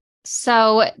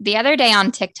So the other day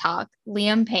on TikTok,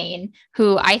 Liam Payne,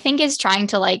 who I think is trying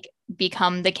to like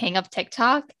become the king of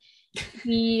TikTok,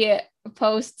 he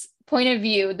posts point of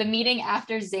view, the meeting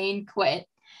after Zayn quit.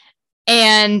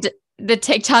 And the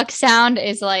TikTok sound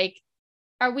is like,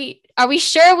 are we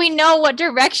sure we know what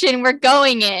direction we're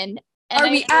going in? And Are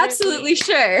we absolutely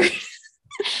sure?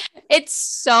 it's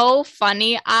so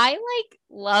funny. I like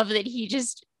love that he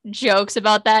just jokes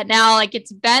about that now. Like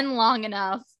it's been long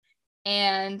enough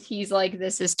and he's like,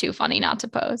 this is too funny not to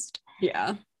post.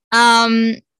 Yeah.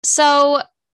 So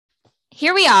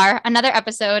here we are, another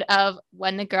episode of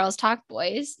When the Girls Talk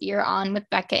Boys. You're on with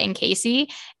Becca and Casey.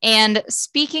 And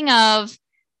speaking of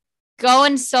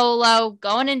going solo,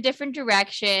 going in different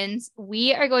directions,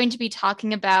 we are going to be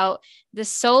talking about the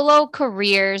solo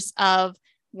careers of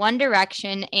One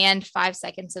Direction and 5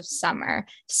 Seconds of Summer.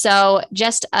 So,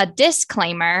 just a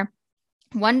disclaimer,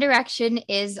 One Direction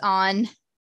is on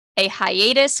a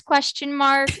hiatus question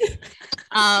mark.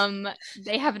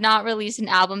 They have not released an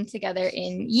album together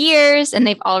in years and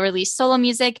they've all released solo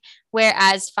music,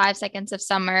 whereas 5 Seconds of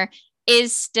Summer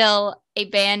is still a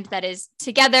band that is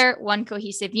together, one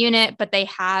cohesive unit, but they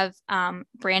have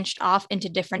branched off into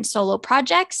different solo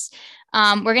projects.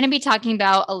 We're going to be talking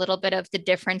about a little bit of the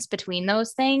difference between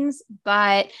those things,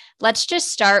 but let's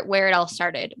just start where it all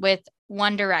started with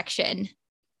One Direction.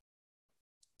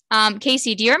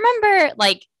 Casey, do you remember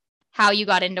like how you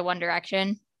got into One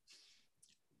Direction?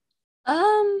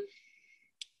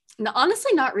 No,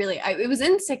 honestly, not really. It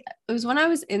was when I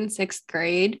was in sixth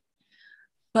grade,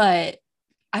 but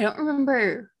I don't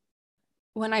remember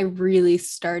when I really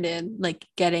started like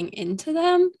getting into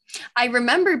them. I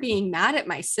remember being mad at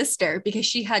my sister because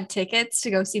she had tickets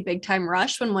to go see Big Time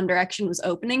Rush when One Direction was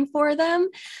opening for them.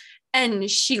 And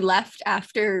she left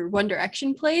after One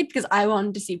Direction played because I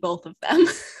wanted to see both of them.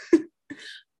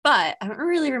 But I don't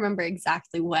really remember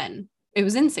exactly when. It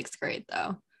was in sixth grade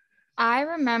though. I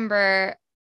remember,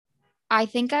 I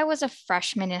think I was a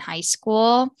freshman in high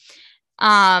school,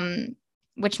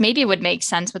 which maybe would make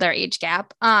sense with our age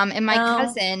gap. And my No,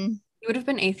 cousin, it would have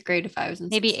been eighth grade if I was in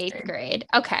maybe sixth eighth grade. grade.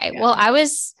 Okay. Yeah. Well, I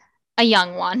was a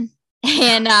young one.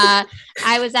 And I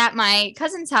was at my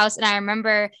cousin's house and I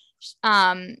remember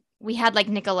we had like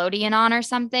Nickelodeon on or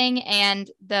something and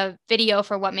the video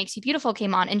for What Makes You Beautiful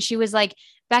came on and she was like,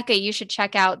 Becca, you should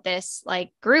check out this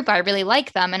like group. I really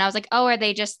like them. And I was like, oh, are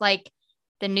they just like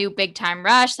the new Big Time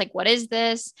Rush? Like, what is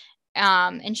this?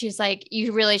 And she's like,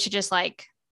 you really should just like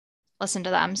listen to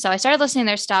them. So I started listening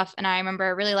to their stuff and I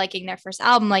remember really liking their first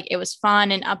album. Like it was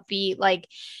fun and upbeat. Like,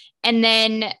 and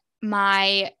then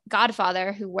my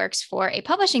godfather, who works for a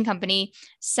publishing company,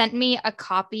 sent me a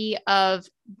copy of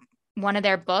one of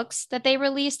their books that they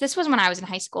released. This was when I was in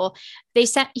high school.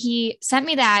 He sent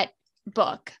me that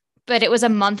book, but it was a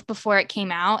month before it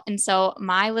came out. And so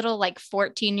my little like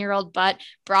 14-year-old butt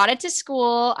brought it to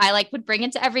school. I like would bring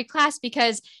it to every class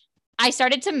because I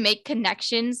started to make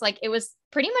connections. Like it was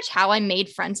pretty much how I made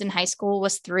friends in high school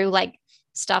was through like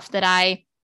stuff that I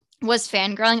was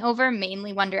fangirling over,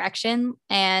 mainly One Direction.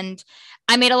 And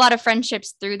I made a lot of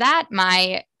friendships through that.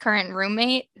 My current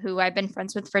roommate, who I've been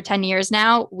friends with for 10 years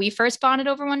now, we first bonded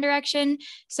over One Direction.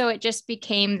 So it just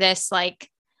became this like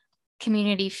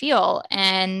community feel.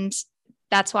 And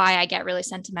that's why I get really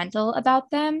sentimental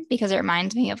about them because it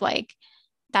reminds me of like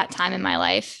that time in my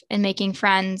life and making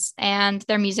friends. And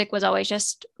their music was always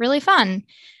just really fun.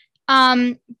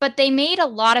 But they made a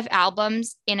lot of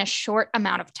albums in a short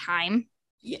amount of time.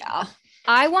 Yeah.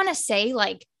 I want to say,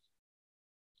 like,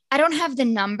 I don't have the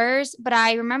numbers, but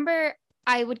I remember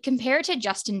I would compare it to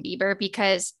Justin Bieber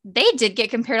because they did get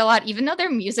compared a lot, even though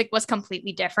their music was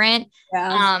completely different.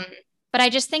 Yeah. Um, but I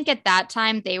just think at that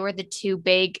time they were the two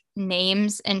big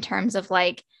names in terms of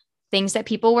like things that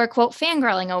people were quote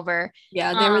fangirling over.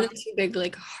 Yeah, they were Um, the two big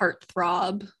like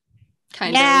heartthrob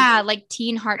kind of yeah, like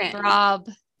teen bands.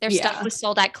 heartthrob. Their stuff Yeah. was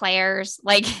sold at Claire's.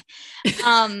 Like,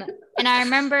 and I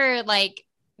remember like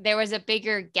there was a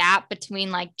bigger gap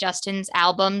between like Justin's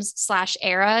albums slash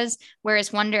eras,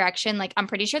 whereas One Direction, like I'm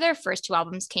pretty sure their first two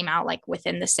albums came out like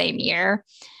within the same year.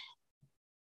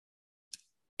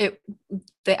 It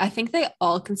I think they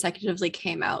all consecutively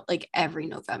came out like every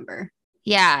November.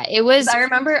 Yeah, it 'Cause was. I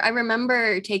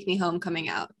remember Take Me Home coming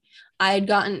out. I had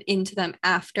gotten into them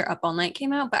after Up All Night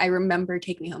came out, but I remember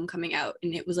Take Me Home coming out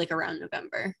and it was like around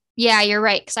November. Yeah, you're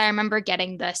right. Cause I remember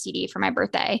getting the CD for my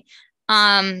birthday.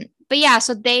 But yeah,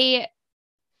 so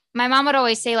my mom would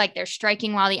always say like they're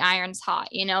striking while the iron's hot,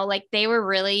 you know, like they were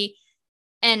really,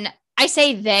 and I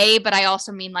say they, but I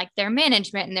also mean like their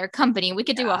management and their company. We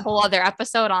could do a whole other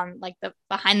episode on like the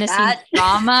behind the scenes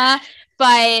drama.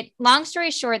 But long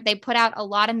story short, they put out a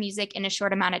lot of music in a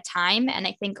short amount of time. And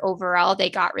I think overall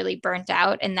they got really burnt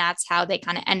out. And that's how they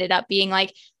kind of ended up being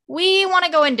like, we want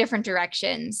to go in different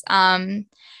directions.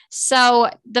 So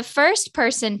the first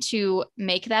person to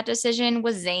make that decision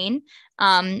was Zayn,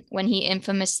 when he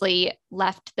infamously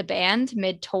left the band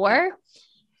mid-tour.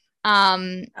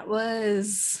 That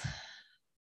was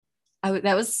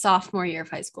sophomore year of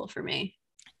high school for me.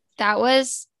 That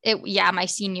was it. Yeah, my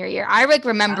senior year. I like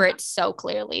remember it so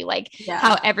clearly, like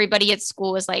how everybody at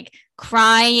school was like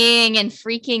crying and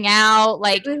freaking out.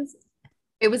 Like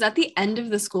it was at the end of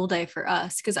the school day for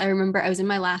us, because I remember I was in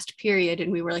my last period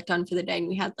and we were like done for the day, and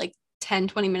we had like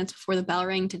 10-20 minutes before the bell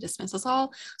rang to dismiss us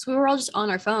all. So we were all just on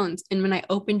our phones. And when I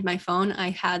opened my phone, I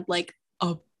had like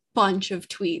a bunch of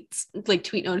tweets, like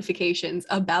tweet notifications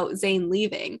about Zayn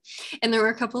leaving. And there were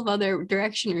a couple of other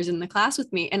Directioners in the class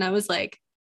with me. And I was like,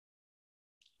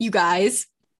 you guys,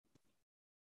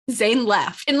 Zayn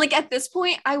left. And like at this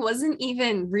point, I wasn't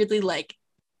even really like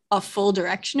a full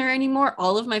Directioner anymore.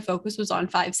 All of my focus was on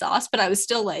Five Sauce, but I was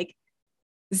still like,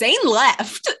 Zayn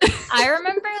left. I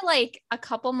remember like a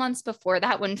couple months before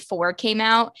that, when 4 came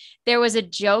out, there was a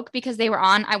joke because they were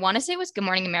on, I want to say it was Good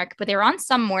Morning America, but they were on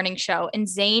some morning show and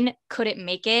Zayn couldn't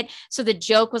make it. So the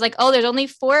joke was like, oh, there's only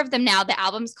 4 of them now. The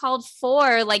album's called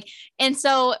 4. Like, and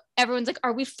so everyone's like,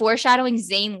 are we foreshadowing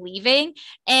Zayn leaving?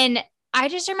 And I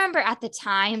just remember at the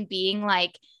time being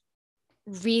like,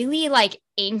 really like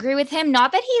angry with him.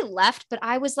 Not that he left, but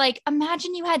I was like,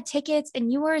 imagine you had tickets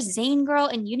and you were a Zayn girl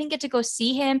and you didn't get to go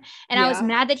see him. And I was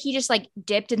mad that he just like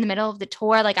dipped in the middle of the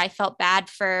tour. Like I felt bad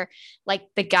for like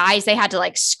the guys. They had to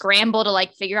like scramble to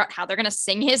like figure out how they're going to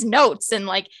sing his notes. And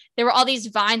like, there were all these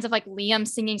vines of like Liam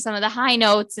singing some of the high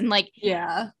notes and like,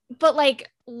 but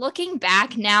like looking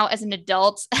back now as an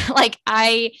adult, like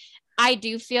I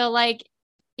do feel like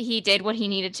he did what he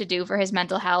needed to do for his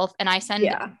mental health. And I send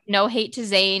no hate to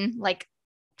Zayn. Like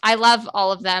I love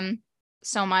all of them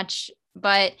so much,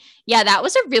 but yeah, that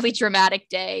was a really dramatic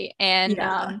day. And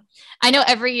I know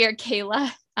every year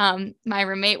Kayla, my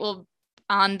roommate, will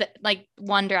on the, like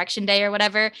One Direction Day or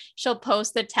whatever, she'll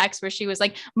post the text where she was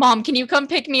like, Mom, can you come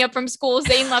pick me up from school?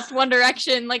 Zayn left One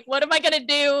Direction. Like, what am I going to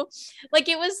do? Like,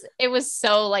 it was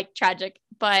so like tragic,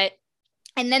 but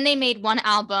and then they made one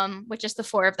album, which is the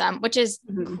 4 of them, which is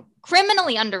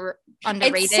criminally underrated.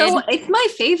 It's my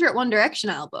favorite One Direction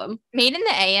album. Made in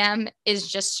the AM is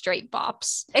just straight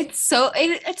bops. It's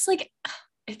like,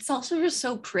 it's also just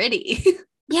so pretty.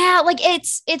 Yeah, like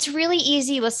it's really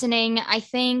easy listening, I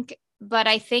think, but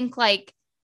I think like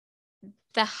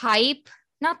the hype,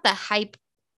 not the hype.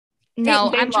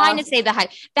 No, I'm trying to say the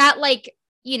hype. That like,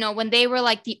 you know, when they were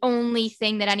like the only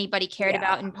thing that anybody cared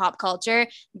about in pop culture,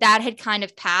 that had kind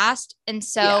of passed. And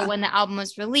so when the album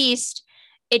was released,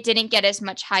 it didn't get as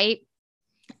much hype.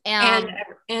 And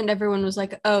everyone was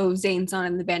like, oh, Zayn's not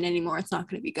in the band anymore. It's not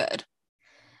going to be good.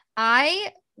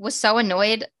 I was so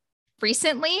annoyed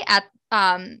recently at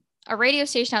a radio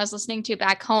station I was listening to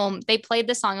back home. They played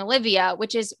the song Olivia,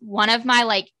 which is one of my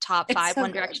like top 5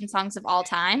 One Direction songs of all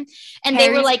time. And they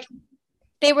were like,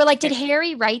 did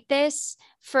Harry write this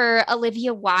for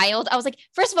Olivia Wilde? I was like,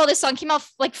 first of all, this song came out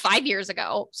like 5 years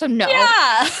ago. So no.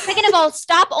 Yeah. Second of all,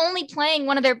 stop only playing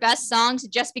one of their best songs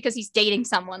just because he's dating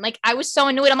someone. Like I was so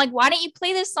annoyed. I'm like, why didn't you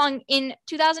play this song in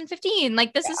 2015?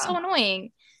 Like this is so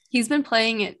annoying. He's been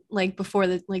playing it like before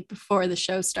the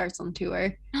show starts on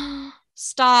tour.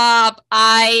 Stop.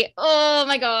 Oh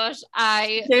my gosh.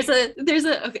 There's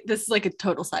a okay, this is like a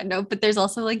total side note, but there's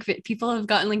also like people have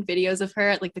gotten like videos of her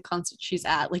at like the concert she's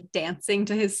at, like dancing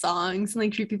to his songs and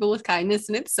like treat people with kindness,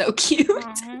 and it's so cute.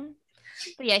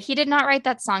 But yeah, he did not write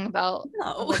that song about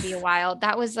Olivia Wilde.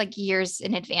 That was like years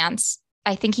in advance.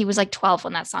 I think he was like 12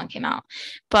 when that song came out.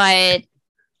 But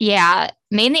yeah,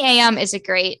 Made in the AM is a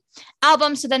great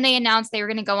album. So then they announced they were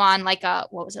going to go on like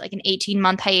an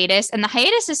 18-month hiatus, and the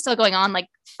hiatus is still going on like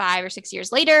 5 or 6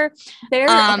 years later.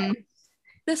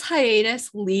 This hiatus,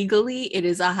 legally, it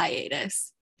is a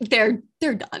hiatus. They're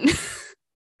done.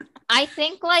 I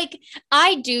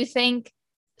do think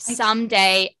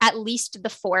someday at least the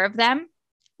 4 of them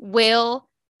will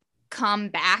come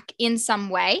back in some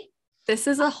way. This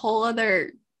is a whole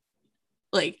other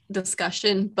like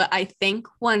discussion, but I think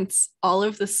once all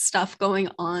of the stuff going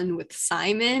on with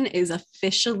Simon is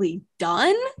officially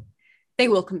done, they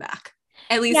will come back.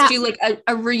 At least do like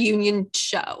a reunion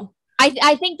show.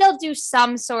 I think they'll do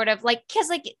some sort of like, because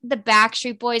like the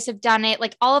Backstreet Boys have done it,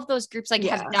 like all of those groups like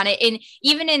have done it, in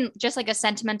even in just like a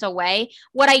sentimental way.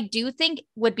 What I do think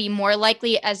would be more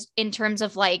likely as in terms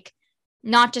of like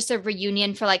not just a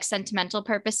reunion for like sentimental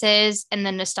purposes and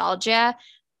the nostalgia,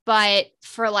 but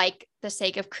for like the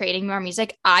sake of creating more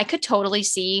music, I could totally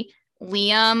see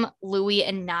Liam, Louis,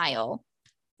 and Niall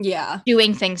Yeah.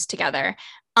 doing things together.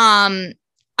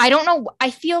 I don't know.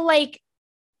 I feel like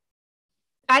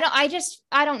I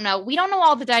don't know. We don't know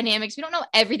all the dynamics. We don't know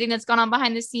everything that's gone on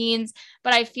behind the scenes,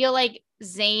 but I feel like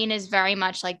Zayn is very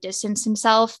much like distanced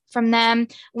himself from them.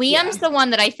 Yeah. Liam's the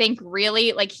one that I think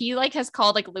really like he like has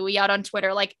called like Louis out on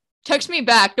Twitter, like text me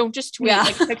back, don't just tweet, Yeah.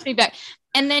 like text me back.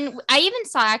 And then I even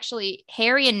saw actually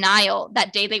Harry and Niall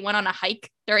that day they went on a hike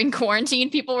during quarantine.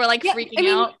 People were like Yeah, freaking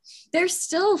out. they're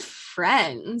still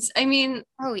friends. I mean,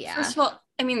 Oh yeah. first of all,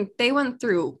 I mean, they went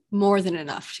through more than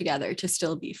enough together to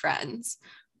still be friends.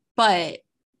 But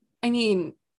I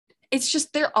mean, it's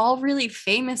just they're all really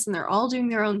famous and they're all doing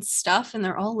their own stuff and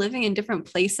they're all living in different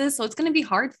places. So it's going to be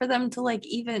hard for them to like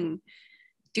even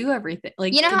do everything,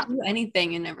 like You know to how, do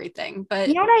anything and everything. you But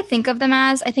know what I think of them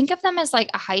as? I think of them as like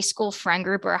a high school friend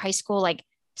group or a high school like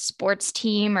sports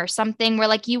team or something where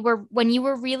like you were when you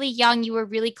were really young, you were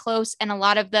really close and a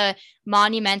lot of the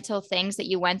monumental things that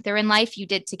you went through in life you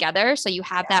did together. So you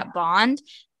have that bond.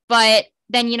 But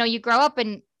then, you grow up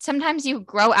and sometimes you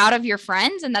grow out of your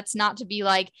friends and that's not to be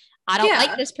like, I don't like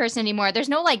yeah, this person anymore. There's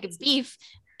no like beef,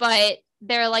 but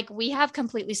they're like, we have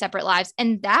completely separate lives.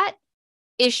 And that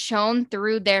is shown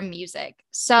through their music.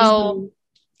 So mhm.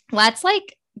 let's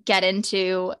like get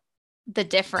into the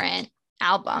different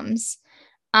albums.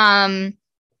 Um,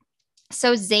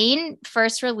 so Zayn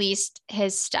first released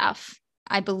his stuff,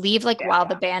 I believe, like while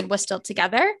the band was still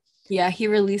together. Yeah, he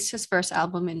released his first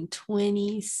album in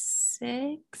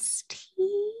 2016.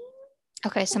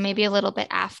 Okay, so maybe a little bit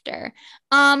after.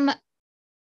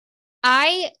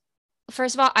 I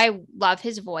first of all, I love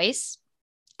his voice.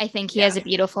 I think he Yeah. has a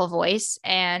beautiful voice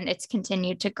and it's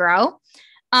continued to grow.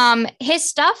 His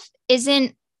stuff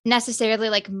isn't necessarily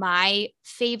like my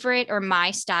favorite or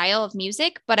my style of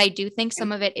music, but I do think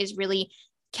some of it is really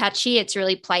catchy. It's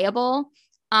really playable.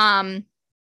 Um,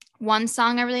 One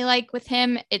song I really like with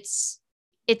him, it's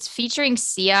featuring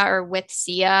Sia or with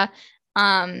Sia.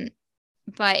 Um,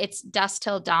 but it's Dust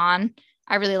Till Dawn.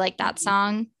 I really like that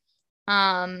song.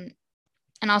 Um,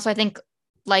 and also I think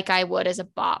Like I Would is a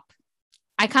bop.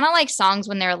 I kind of like songs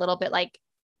when they're a little bit like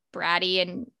bratty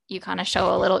and you kind of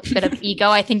show a little bit of ego.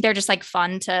 I think they're just like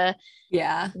fun to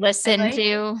Yeah. listen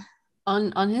to.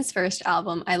 On his first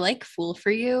album, I like Fool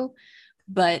for You,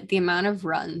 but the amount of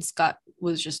runs got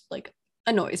was just like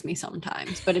annoys me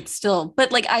sometimes, but it's still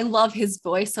but like I love his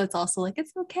voice, so it's also like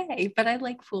it's okay, but I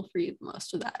like Fool for You the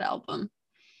most of that album.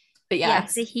 But yeah, Yeah,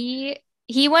 so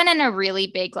he went in a really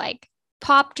big like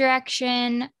pop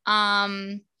direction.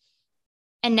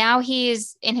 And now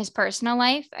he's in his personal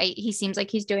life. He seems like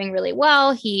he's doing really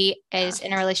well. He is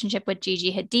in a relationship with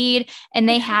Gigi Hadid, and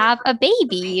they have a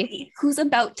baby. who's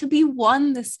about to be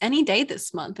one this any day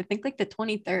this month. I think like the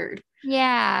 23rd.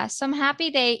 Yeah, so I'm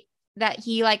happy that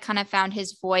he like kind of found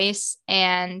his voice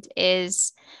and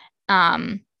is,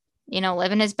 um,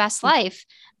 living his best life.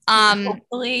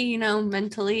 Hopefully,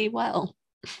 mentally well.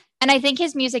 And I think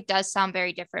his music does sound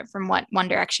very different from what One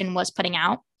Direction was putting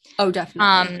out. Oh,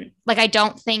 definitely. Like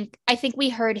I think we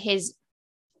heard his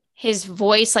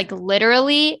voice like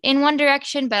literally in One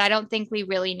Direction, but I don't think we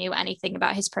really knew anything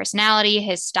about his personality,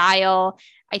 his style.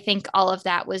 I think all of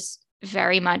that was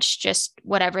very much just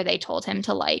whatever they told him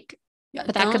to like. Yeah,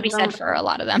 But that could be said for a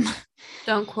lot of them.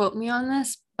 Don't quote me on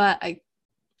this, but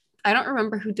I don't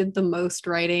remember who did the most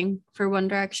writing for One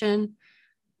Direction,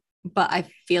 but I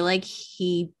feel like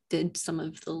he did some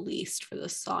of the least for the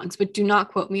songs. But do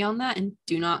not quote me on that and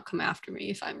do not come after me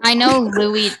if I'm wrong. I know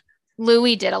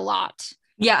Louis did a lot.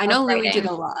 Yeah, I know Louis did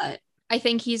a lot. I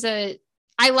think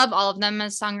I love all of them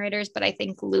as songwriters, but I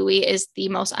think Louis is the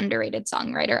most underrated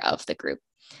songwriter of the group.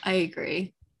 I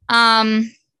agree.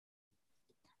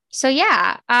 So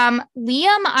yeah,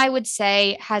 Liam, I would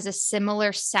say, has a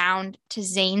similar sound to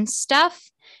Zayn's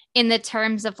stuff in the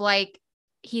terms of like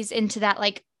he's into that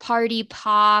like party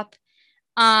pop.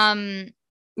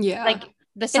 Yeah. Like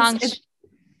the songs.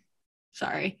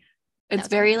 Sorry. It's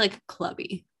very like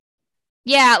clubby.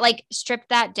 Yeah, like Strip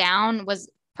That Down was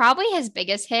probably his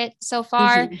biggest hit so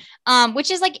far. Which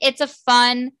is like it's a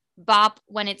fun bop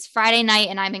when it's Friday night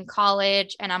and I'm in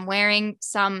college and I'm wearing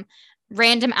some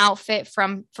random outfit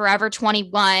from Forever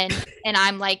 21 and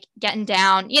I'm like getting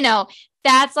down.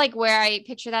 That's like where I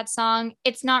picture that song.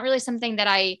 It's not really something that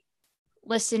I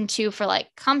listen to for like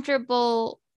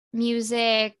comfortable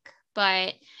music,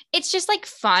 but it's just like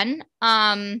fun.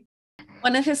 One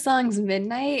of his songs,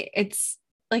 Midnight,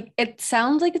 like it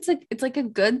sounds like it's like a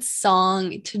good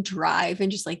song to drive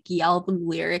and just like yell the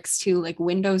lyrics to, like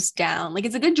windows down. Like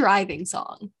it's a good driving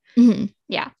song.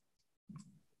 Yeah.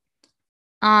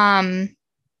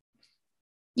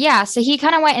 Yeah, so he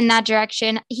kind of went in that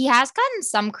direction. He has gotten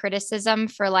some criticism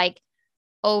for like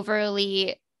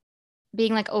overly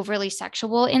being like overly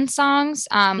sexual in songs,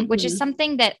 which is Mhm.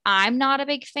 something that I'm not a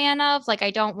big fan of. Like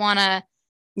I don't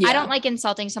Yeah. like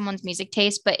insulting someone's music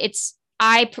taste, but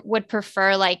would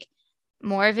prefer like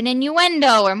more of an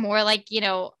innuendo or more like,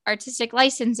 artistic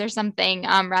license or something,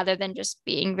 rather than just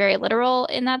being very literal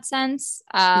in that sense.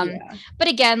 Yeah. But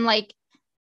again, like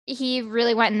he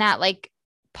really went in that like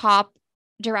pop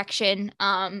direction,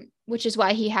 which is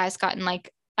why he has gotten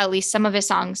like at least some of his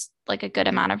songs like a good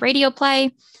amount of radio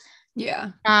play.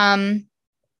 Yeah. Um,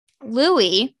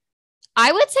 Louis,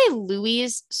 I would say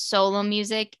Louis's solo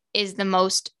music is the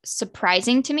most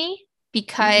surprising to me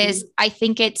because Mhm. I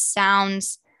think it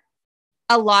sounds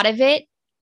a lot of it,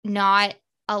 not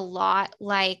a lot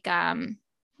like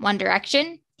One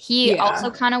Direction. He also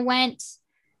Yeah. kind of went,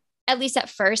 at least at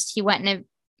first, he went in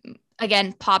a,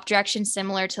 again, pop direction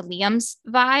similar to Liam's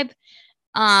vibe.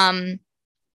 Um,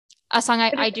 a song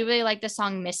I do really like the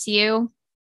song Miss You.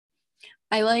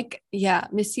 I like, yeah,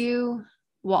 Miss You,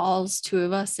 Walls, Two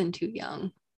of Us, and Too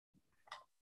Young.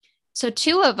 So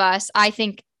Two of Us, I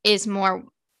think, is more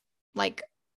like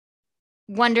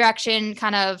One Direction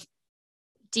kind of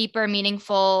deeper,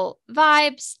 meaningful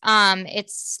vibes.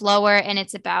 It's slower and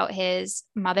it's about his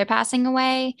mother passing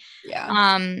away. Yeah.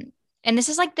 Um, and this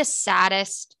is like the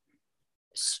saddest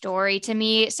story to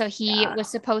me. So he Yeah. was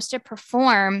supposed to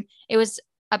perform. It was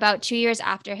about 2 years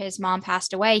after his mom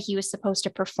passed away. He was supposed to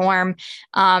perform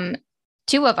um,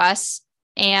 Two of Us,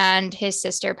 and his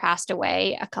sister passed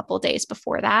away a couple days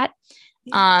before that.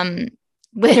 Yeah. Um,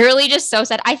 literally just so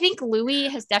sad. I think Louis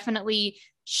has definitely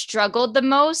struggled the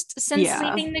most since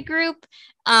Yeah. leaving the group.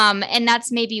 And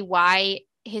that's maybe why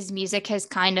his music has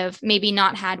kind of maybe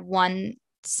not had one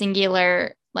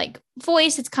singular like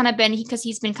voice. It's kind of been because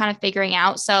he's been kind of figuring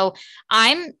out. So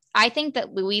I think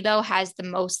that Louis though has the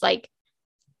most like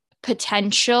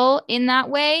potential in that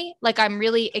way. Like I'm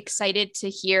really excited to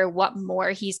hear what more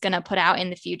he's going to put out in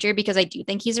the future because I do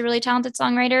think he's a really talented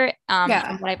songwriter, from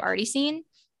Yeah. what I've already seen.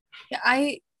 Yeah,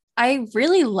 I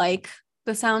really like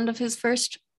the sound of his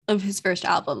first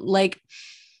album. Like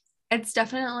it's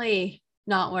definitely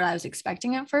not what I was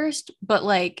expecting at first, but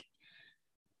like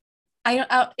I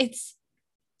don't it's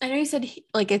I know you said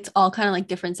like it's all kind of like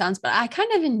different sounds, but I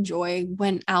kind of enjoy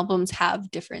when albums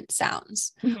have different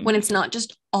sounds, when Mhm. it's not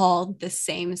just all the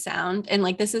same sound. And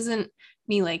like this isn't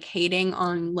me like hating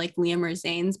on like Liam or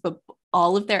Zayn's, but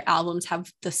all of their albums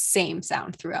have the same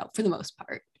sound throughout for the most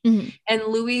part. Mhm. And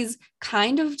Louis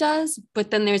kind of does,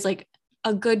 but then there's like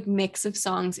a good mix of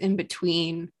songs in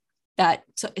between that,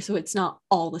 so it's not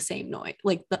all the same noise,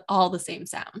 like all the same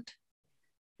sound.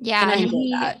 And Yeah, I and enjoy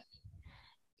that.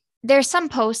 there's some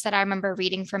posts that I remember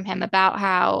reading from him about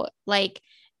how like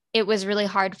it was really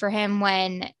hard for him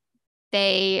when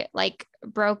they like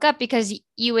broke up because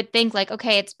you would think like,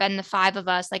 okay, it's been the five of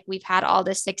us, like we've had all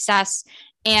this success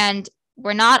and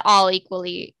we're not all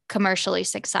equally commercially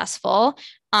successful.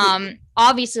 Yeah.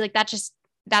 Obviously like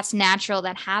that's natural,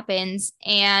 that happens.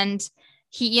 And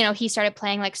he started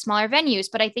playing like smaller venues,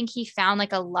 but I think he found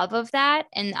like a love of that.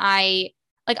 And I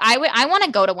want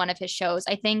to go to one of his shows.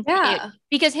 I think it Yeah.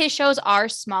 because his shows are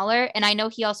smaller and I know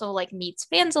he also like meets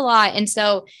fans a lot. And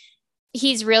so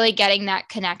he's really getting that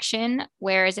connection,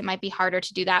 whereas it might be harder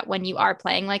to do that when you are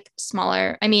playing like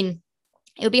smaller. I mean,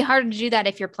 it would be harder to do that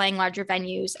if you're playing larger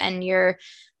venues and you're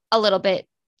a little bit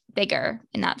bigger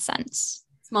in that sense.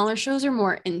 Smaller shows are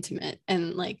more intimate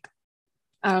and like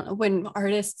I don't know, when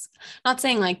artists, not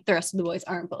saying like the rest of the boys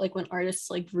aren't, but like when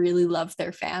artists like really love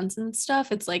their fans and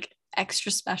stuff, it's like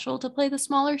extra special to play the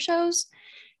smaller shows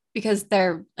because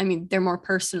they're more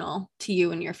personal to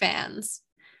you and your fans.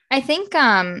 I think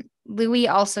Louis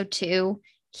also too,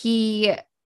 he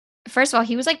first of all,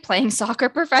 he was like playing soccer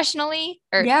professionally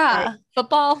or sorry, Yeah.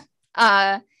 football.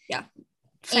 Uh Yeah.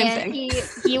 Same and thing.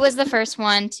 he was the first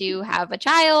one to have a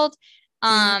child.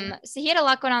 Mhm. So he had a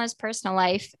lot going on in his personal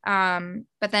life.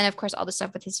 But then of course all the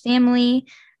stuff with his family.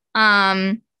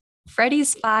 Um,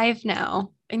 Freddie's 5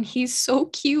 now and he's so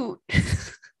cute.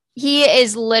 he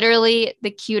is literally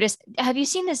the cutest. Have you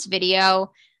seen this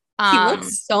video? He Um,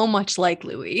 looks so much like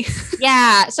Louis.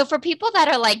 yeah. So for people that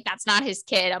are like, that's not his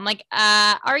kid, I'm like,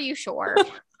 are you sure?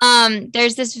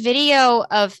 There's this video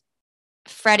of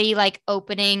Freddie like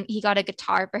opening, he got a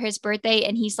guitar for his birthday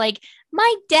and he's like,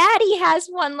 my daddy has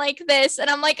one like this. And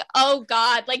I'm like, oh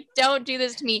God, like don't do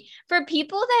this to me. For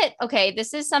people that, okay,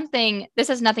 this is something, this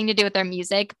has nothing to do with their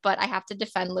music, but I have to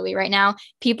defend Louis right now.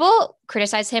 People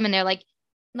criticize him and they're like,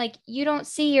 you don't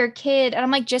see your kid. And I'm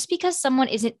like, just because someone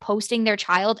isn't posting their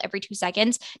child every 2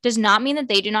 seconds does not mean that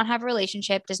they do not have a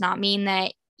relationship, does not mean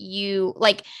that you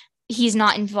like, he's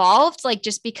not involved. Like,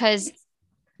 just because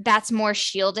that's more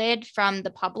shielded from the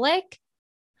public.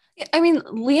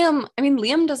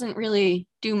 Liam doesn't really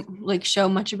do like show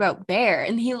much about Bear,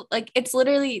 and he like it's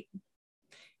literally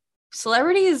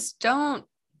celebrities don't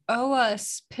owe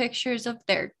us pictures of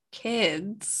their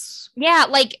kids. Yeah,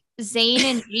 like Zayn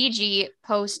and Gigi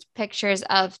post pictures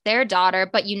of their daughter,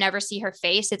 but you never see her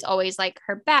face. It's always like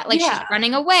her back, like she's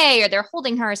running away or they're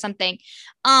holding her or something.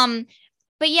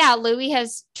 But yeah, Louis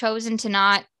has chosen to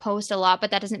not post a lot,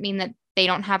 but that doesn't mean that they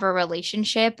don't have a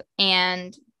relationship.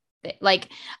 And like,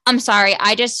 I'm sorry,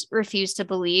 I just refuse to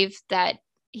believe that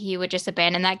he would just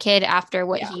abandon that kid after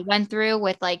what he went through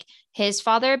with like his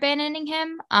father abandoning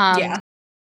him.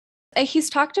 He's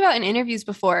talked about in interviews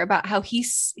before about how he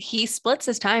splits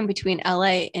his time between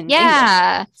LA and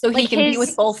England, so like he can be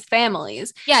with both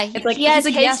families. Yeah, it's like he has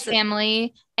his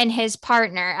family and his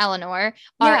partner Eleanor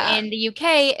are in the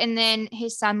UK, and then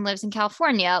his son lives in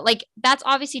California. Like that's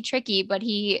obviously tricky, but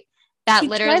he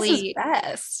literally tries his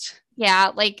best.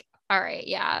 Yeah, like all right,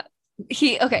 yeah.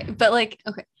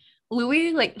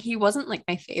 Louis, like he wasn't like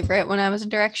my favorite when I was a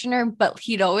Directioner, but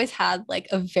he'd always had like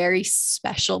a very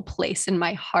special place in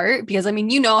my heart because I mean,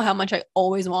 you know how much I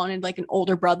always wanted like an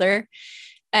older brother,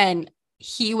 and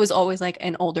he was always like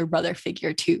an older brother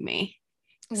figure to me.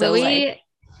 So Louis,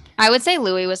 I would say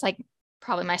Louis was like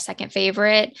probably my second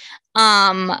favorite.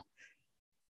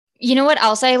 You know what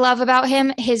else I love about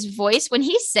him? His voice when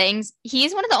he sings.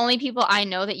 He's one of the only people I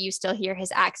know that you still hear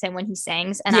his accent when he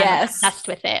sings, and I'm obsessed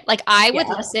with it. Like I would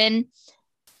listen,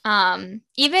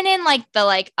 even in like the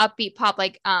like upbeat pop,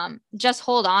 like Just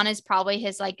Hold On is probably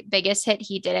his like biggest hit.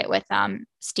 He did it with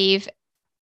Steve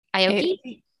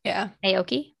Aoki.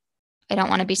 Aoki. I don't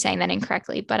want to be saying that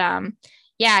incorrectly, but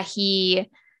yeah,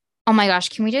 oh my gosh,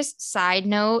 can we just side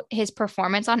note his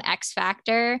performance on X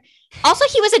Factor? Also,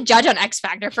 he was a judge on X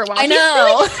Factor for a while. I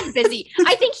know. He's really busy.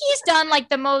 I think he's done like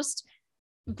the most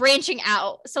branching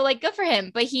out. So like good for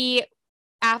him. But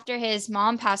after his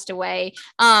mom passed away,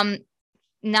 Niall,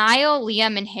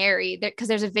 Liam, and Harry, because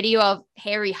there's a video of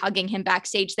Harry hugging him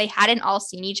backstage. They hadn't all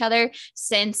seen each other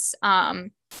since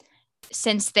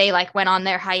they like went on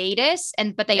their hiatus,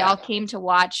 but they all came to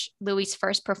watch Louis'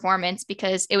 first performance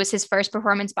because it was his first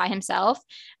performance by himself,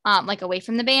 like away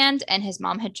from the band, and his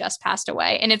mom had just passed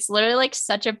away. And it's literally like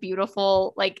such a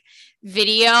beautiful like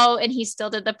video, and he still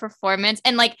did the performance.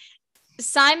 And like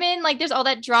Simon, like there's all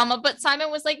that drama, but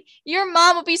Simon was like, your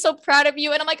mom will be so proud of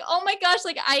you. And I'm like, oh my gosh,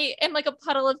 like I am like a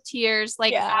puddle of tears.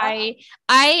 Like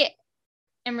I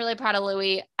am really proud of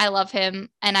Louis. I love him,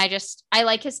 and I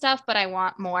like his stuff, but I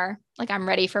want more. Like I'm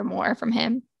ready for more from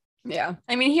him. Yeah.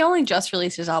 I mean, he only just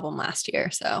released his album last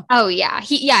year, so. Oh yeah.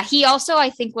 He also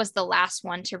I think was the last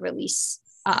one to release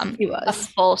a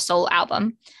full solo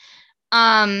album.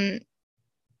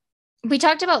 We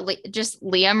talked about just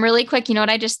Liam really quick. You know what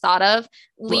I just thought of?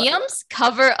 What? Liam's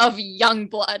cover of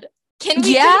Youngblood. Can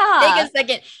we take a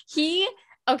second?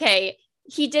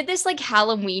 He did this like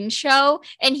Halloween show,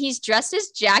 and he's dressed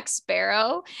as Jack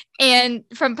Sparrow and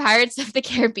from Pirates of the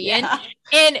Caribbean,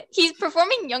 and he's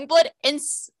performing Youngblood, and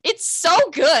it's so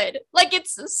good. Like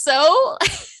it's so.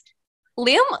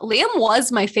 Liam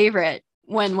was my favorite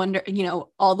when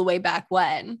all the way back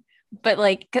when, but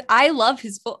like I love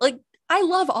his like I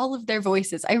love all of their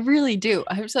voices. I really do.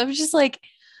 So I was just like,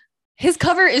 his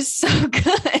cover is so good.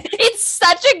 It's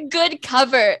such a good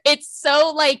cover. It's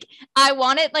so like, I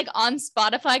want it like on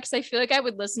Spotify because I feel like I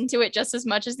would listen to it just as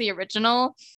much as the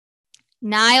original.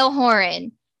 Niall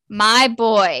Horan, my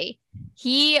boy.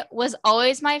 He was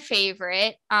always my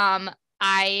favorite.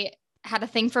 I had a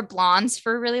thing for blondes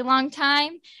for a really long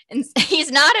time, and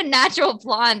he's not a natural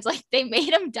blonde. Like they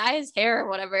made him dye his hair or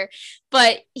whatever,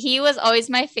 but he was always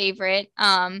my favorite.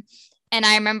 And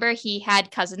I remember he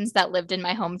had cousins that lived in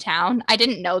my hometown. I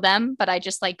didn't know them, but I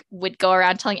just like would go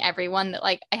around telling everyone that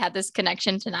like I had this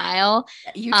connection to Niall.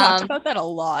 You talked about that a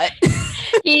lot.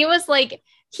 He was like,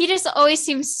 he just always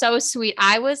seemed so sweet.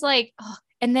 I was like, oh.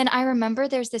 And then I remember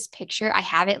there's this picture, I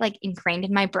have it like ingrained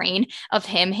in my brain of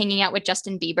him hanging out with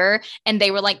Justin Bieber, and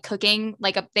they were like cooking,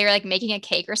 they were like making a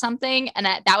cake or something. And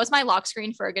that was my lock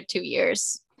screen for a good 2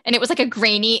 years. And it was like a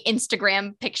grainy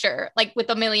Instagram picture, like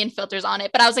with a million filters on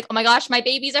it. But I was like, oh my gosh, my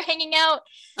babies are hanging out.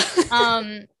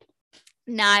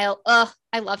 Niall,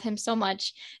 I love him so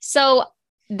much. So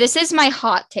this is my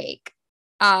hot take.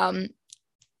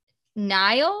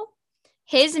 Niall,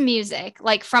 his music,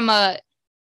 like from a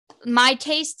my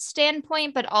taste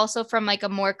standpoint, but also from like a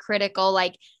more critical,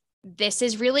 like this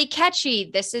is really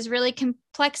catchy, this is really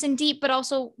complex and deep, but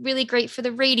also really great for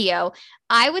the radio.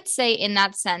 I would say in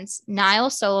that sense,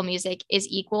 Niall's solo music is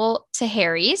equal to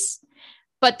Harry's.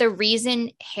 But the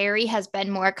reason Harry has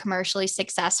been more commercially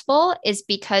successful is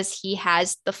because he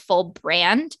has the full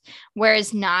brand,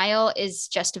 whereas Niall is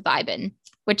just vibing,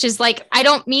 which is like, I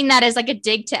don't mean that as like a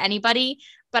dig to anybody,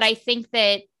 but I think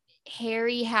that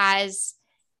Harry has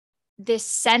this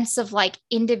sense of like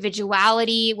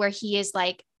individuality where he is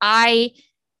like,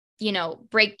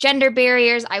 break gender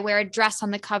barriers. I wear a dress on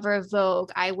the cover of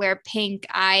Vogue. I wear pink.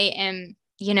 I am,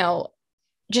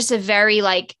 just a very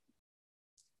like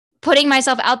putting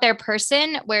myself out there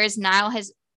person. Whereas Niall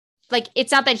has like,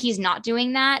 it's not that he's not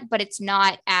doing that, but it's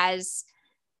not as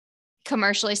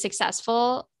commercially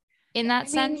successful in that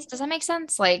sense. Does that make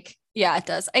sense? Like, yeah, it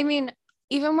does. I mean,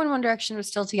 even when One Direction was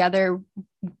still together,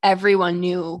 everyone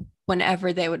knew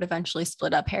whenever they would eventually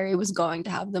split up, Harry was going to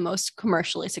have the most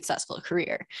commercially successful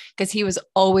career because he was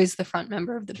always the front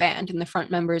member of the band, and the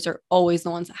front members are always the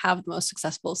ones that have the most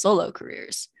successful solo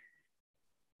careers.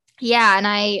 Yeah,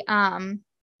 and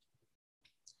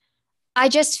I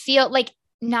just feel like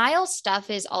Niall's stuff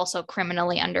is also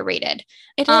criminally underrated.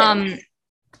 It is.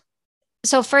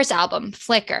 So first album,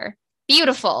 Flicker,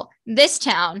 beautiful. This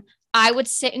Town, I would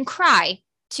sit and cry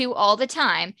to all the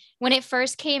time. When it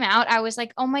first came out, I was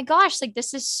like, oh my gosh, like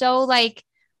this is so like,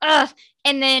 ugh.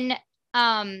 And then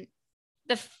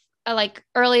the like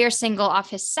earlier single off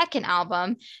his second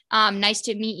album, Nice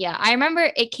to Meet Ya. I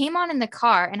remember it came on in the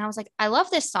car and I was like, I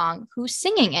love this song. Who's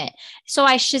singing it? So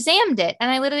I Shazammed it and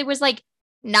I literally was like,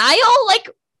 Niall, like,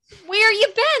 where you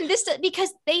been? This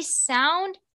because they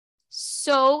sound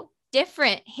so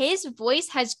different. His voice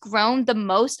has grown the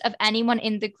most of anyone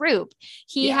in the group.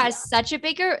 He has such a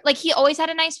bigger, like he always had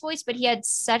a nice voice, but he had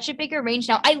such a bigger range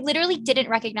now. I literally didn't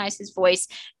recognize his voice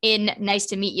in Nice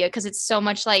to Meet You because it's so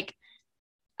much like,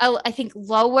 I think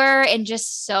lower and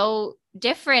just so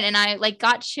different. And I like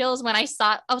got chills when I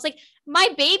was like, my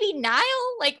baby Niall,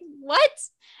 like what?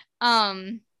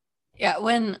 Yeah,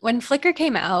 when Flicker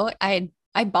came out, I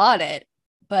bought it,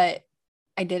 but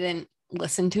I didn't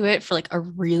listen to it for like a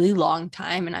really long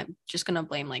time, and I'm just gonna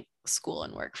blame like school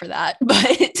and work for that.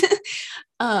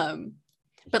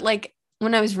 But like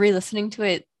when I was re-listening to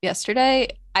it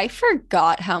yesterday, I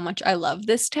forgot how much I love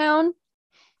This Town.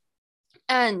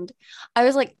 And I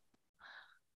was like,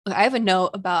 I have a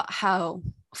note about how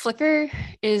Flicker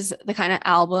is the kind of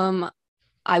album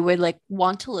I would like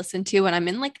want to listen to when I'm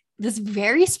in like this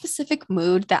very specific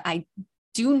mood that I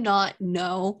do not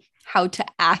know how to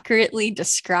accurately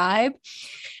describe,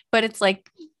 but it's like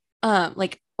when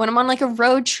I'm on like a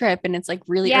road trip and it's like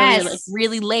really early, like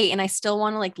really late, and I still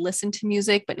want to like listen to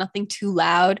music but nothing too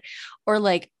loud, or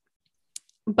like,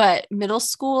 but middle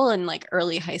school and like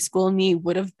early high school me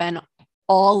would have been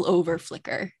all over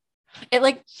Flicker.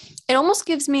 It almost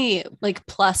gives me like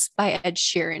Plus by Ed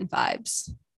Sheeran vibes.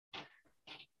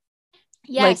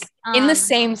 Yes. Like in the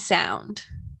same sound.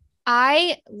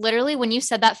 I literally, when you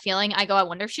said that feeling, I go, I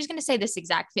wonder if she's going to say this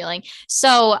exact feeling.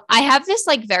 So I have this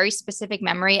like very specific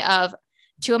memory of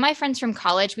two of my friends from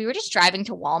college. We were just driving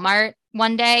to Walmart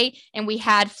one day and we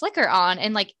had Flicker on,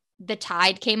 and like The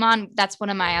Tide came on. That's one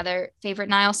of my other favorite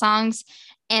Niall songs.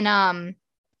 And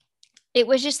it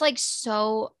was just like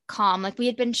so calm. Like we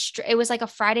had been, it was like a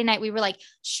Friday night. We were like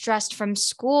stressed from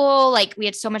school. Like we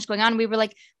had so much going on. We were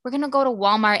like, we're going to go to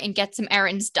Walmart and get some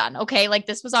errands done. Okay. Like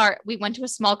this was we went to a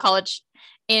small college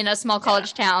in a small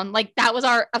college town. Like that was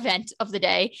our event of the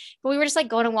day. But we were just like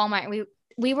going to Walmart,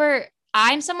 and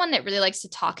I'm someone that really likes to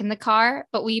talk in the car,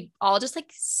 but we all just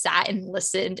like sat and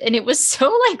listened, and it was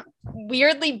so like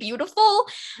weirdly beautiful.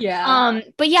 Yeah.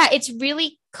 But yeah, it's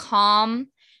really calm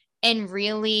and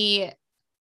really,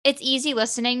 it's easy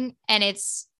listening, and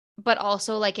but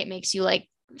also like it makes you like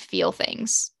feel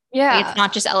things. Yeah. Like, it's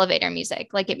not just elevator music.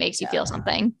 Like it makes you feel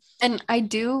something. And I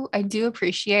do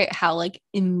appreciate how like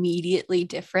immediately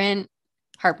different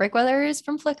Heartbreak Weather is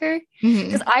from Flicker.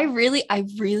 Because I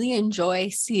really enjoy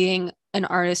seeing an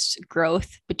artist's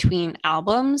growth between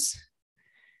albums.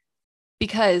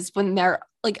 Because when they're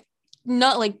like,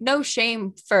 not like, no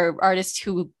shame for artists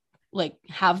who like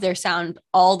have their sound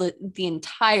all the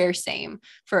entire same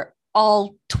for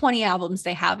all 20 albums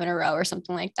they have in a row or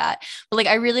something like that. But like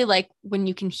I really like when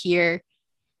you can hear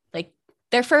like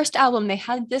their first album they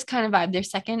had this kind of vibe, their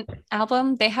second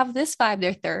album they have this vibe,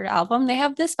 their third album they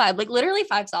have this vibe. Like literally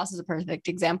Five Sauce is a perfect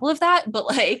example of that. But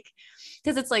like,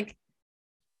 because it's like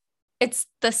it's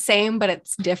the same, but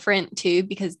it's different too,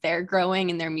 because they're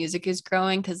growing and their music is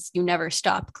growing, because you never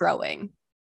stop growing.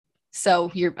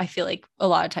 So I feel like a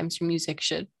lot of times your music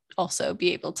should also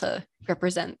be able to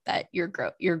represent that your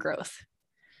growth.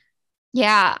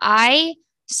 Yeah,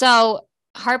 so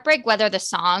Heartbreak Weather, the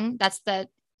song, that's the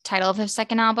title of his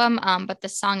second album. But the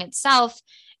song itself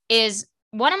is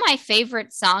one of my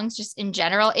favorite songs just in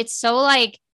general. It's so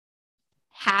like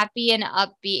happy and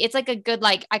upbeat. It's like a good,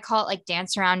 like, I call it like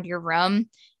dance around your room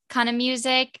kind of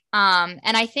music. And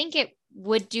I think it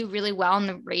would do really well on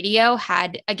the radio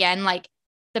had, again, like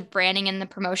the branding and the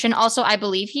promotion. Also, I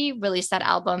believe he released that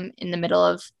album in the middle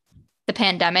of the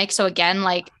pandemic. So again,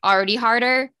 like already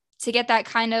harder to get that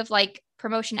kind of like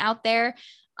promotion out there.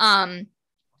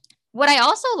 What I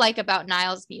also like about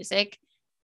Niall's music,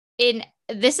 in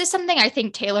this is something I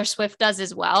think Taylor Swift does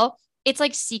as well. It's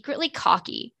like secretly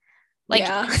cocky. Like,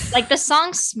 yeah. like the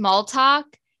song Small Talk,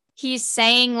 he's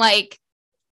saying like,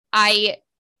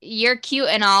 you're cute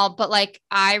and all, but like,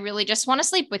 I really just want to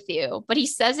sleep with you. But he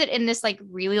says it in this like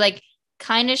really like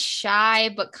kind of shy,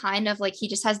 but kind of like he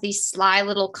just has these sly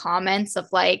little comments of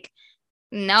like,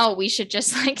 no, we should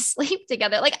just like sleep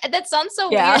together. Like that sounds so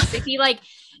weird. But he like,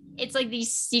 it's like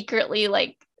these secretly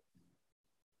like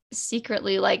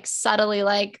subtly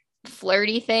like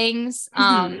flirty things.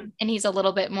 And he's a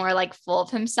little bit more like full of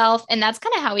himself. And that's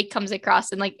kind of how he comes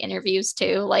across in like interviews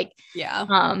too. Like,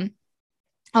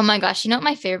 oh my gosh, you know what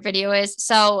my favorite video is?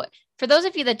 So for those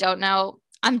of you that don't know,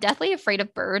 I'm deathly afraid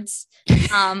of birds.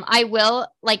 I will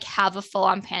like have a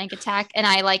full-on panic attack and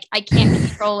I can't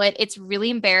control it. It's really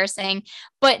embarrassing.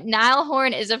 But Niall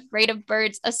Horan is afraid of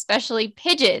birds, especially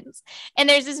pigeons. And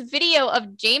there's this video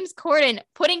of James Corden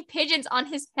putting pigeons on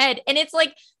his head. And it's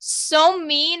like so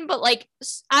mean, but like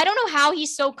I don't know how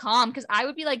he's so calm, because I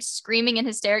would be like screaming and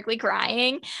hysterically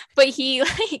crying. But he's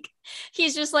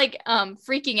just like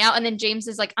freaking out. And then James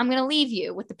is like, I'm gonna leave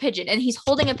you with the pigeon. And he's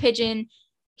holding a pigeon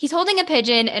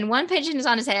and one pigeon is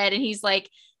on his head. And he's like,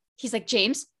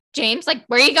 James, like,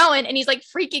 where are you going? And he's like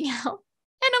freaking out.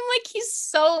 And I'm like, he's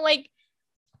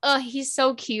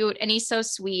so cute and he's so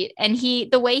sweet. And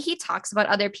the way he talks about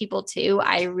other people too,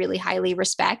 I really highly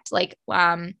respect. Like,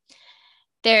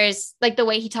 there's like the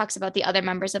way he talks about the other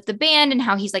members of the band and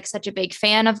how he's like such a big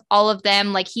fan of all of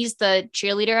them. Like he's the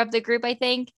cheerleader of the group, I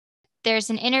think.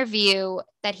 There's an interview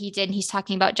that he did and he's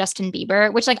talking about Justin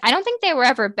Bieber, which like I don't think they were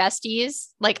ever besties.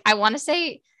 Like I want to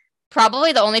say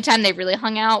probably the only time they really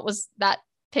hung out was that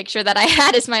picture that I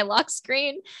had as my lock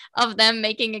screen of them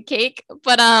making a cake.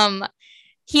 But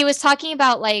he was talking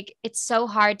about like it's so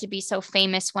hard to be so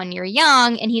famous when you're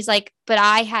young, and he's like, but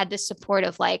I had the support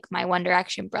of like my One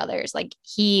Direction brothers. Like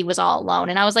he was all alone.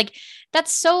 And I was like,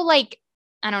 that's so like,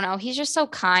 I don't know. He's just so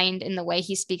kind in the way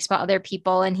he speaks about other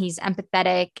people, and he's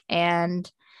empathetic. And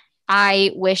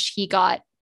I wish he got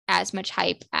as much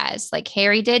hype as like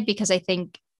Harry did, because I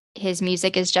think his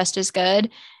music is just as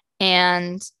good.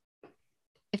 And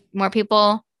if more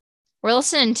people were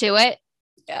listening to it.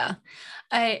 Yeah.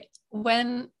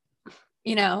 When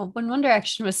One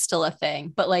Direction was still a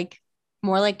thing, but like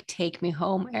more like Take Me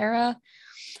Home era,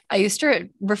 I used to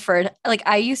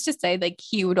say like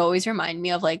he would always remind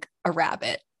me of like a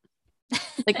rabbit.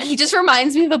 Like he just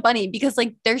reminds me of a bunny, because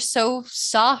like they're so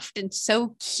soft and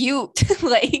so cute.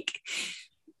 Like,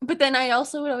 but then I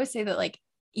also would always say that like,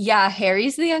 yeah,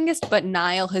 Harry's the youngest, but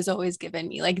Niall has always given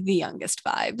me like the youngest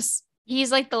vibes.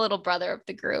 He's like the little brother of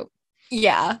the group.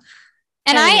 Yeah.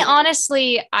 And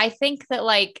I think that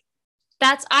like,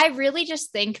 I really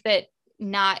just think that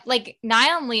not like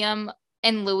Niall and Liam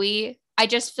and Louis, I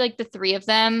just feel like the three of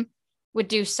them would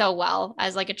do so well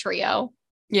as like a trio.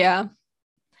 Yeah.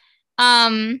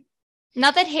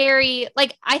 Not that Harry,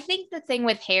 like, I think the thing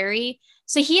with Harry,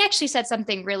 so he actually said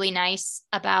something really nice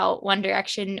about One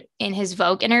Direction in his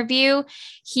Vogue interview.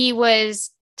 He was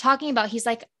talking about, he's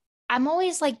like, I'm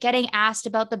always like getting asked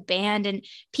about the band and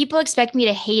people expect me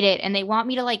to hate it and they want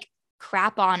me to like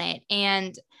crap on it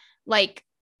and like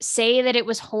say that it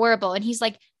was horrible. And he's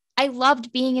like, I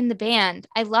loved being in the band.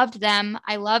 I loved them.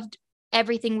 I loved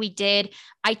everything we did.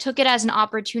 I took it as an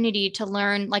opportunity to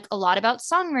learn like a lot about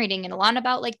songwriting and a lot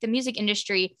about like the music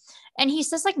industry. And he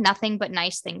says like nothing but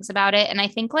nice things about it. And I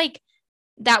think like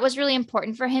that was really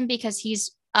important for him, because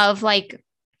he's of like,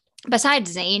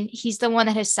 besides Zayn, he's the one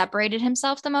that has separated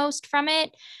himself the most from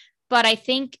it. But I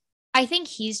think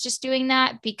he's just doing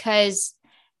that because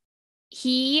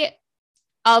he,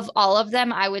 of all of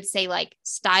them, I would say like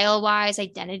style wise,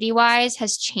 identity wise,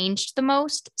 has changed the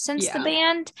most since the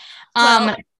band.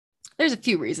 There's a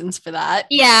few reasons for that.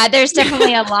 Yeah, there's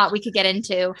definitely a lot we could get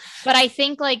into, but I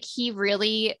think like he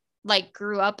really like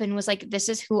grew up and was like, this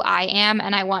is who I am,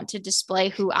 and I want to display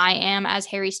who I am as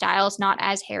Harry Styles, not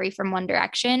as Harry from One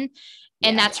Direction.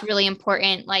 And that's really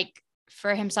important, like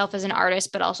for himself as an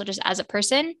artist, but also just as a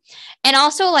person. And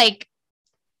also, like,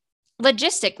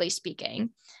 logistically speaking,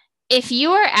 if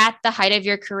you are at the height of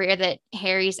your career that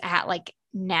Harry's at, like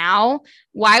now,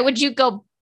 why would you go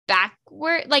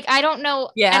backward? Like, I don't know.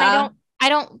 Yeah. And I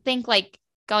don't think like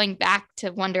going back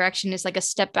to One Direction is like a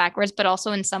step backwards, but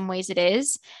also in some ways it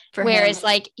is. Whereas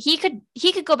like he could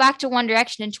go back to One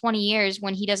Direction in 20 years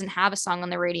when he doesn't have a song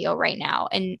on the radio right now,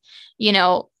 and, you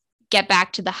know, get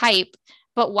back to the hype.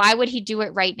 But why would he do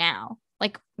it right now?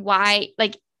 Like, why?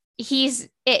 Like, he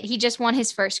just won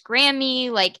his first Grammy.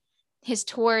 Like, his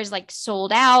tour is like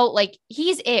sold out. Like,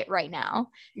 he's it right now.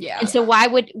 Yeah. And so why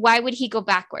would he go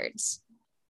backwards?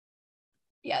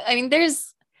 Yeah. I mean,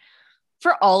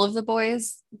 for all of the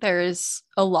boys, there's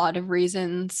a lot of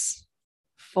reasons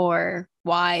for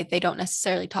why they don't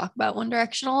necessarily talk about One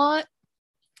Direction a lot,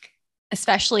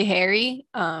 especially Harry.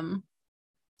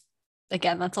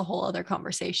 Again, that's a whole other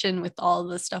conversation with all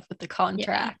the stuff with the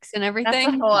contracts and everything. That's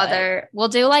a whole other. We'll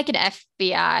do like an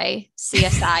FBI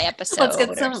CSI episode. Let's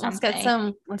get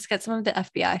some of the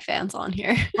FBI fans on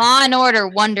here. Law and Order,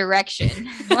 One Direction.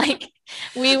 Like,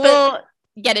 we will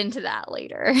get into that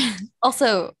later.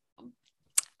 Also,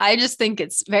 I just think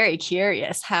it's very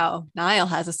curious how Niall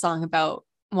has a song about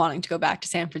wanting to go back to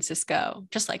San Francisco,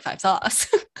 just like Five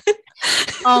Sauce.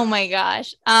 Oh my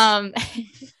gosh.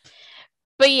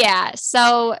 But yeah,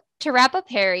 so to wrap up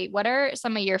Harry, what are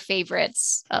some of your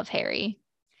favorites of Harry?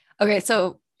 Okay,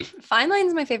 so Fine Line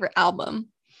is my favorite album,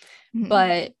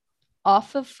 but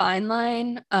off of Fine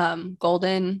Line,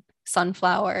 Golden,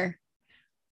 Sunflower,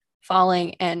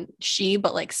 Falling, and She,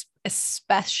 but like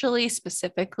especially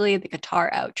specifically the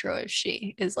guitar outro of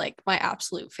She is like my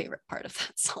absolute favorite part of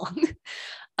that song.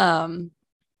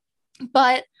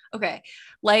 But okay,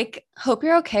 like Hope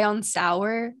You're Okay on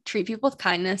Sour, Treat People with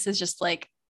Kindness is just like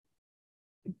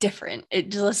different. It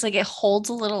just like it holds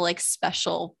a little like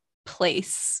special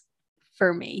place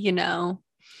for me, you know.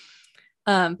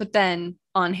 But then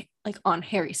on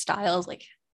Harry Styles, like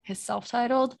his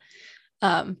self-titled,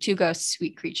 Two Ghosts,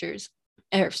 Sweet Creature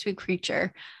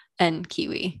and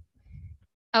Kiwi.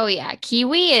 Oh yeah,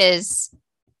 Kiwi is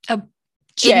a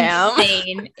jam.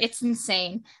 Insane. It's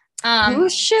insane.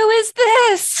 Whose shoe is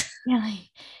this?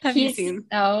 Really? Have you seen?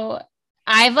 So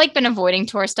I've like been avoiding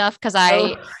tour stuff because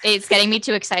it's getting me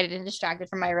too excited and distracted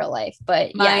from my real life.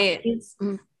 But my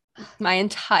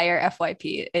entire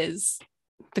FYP is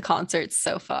the concerts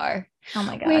so far. Oh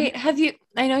my god. Wait,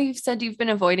 I know you've said you've been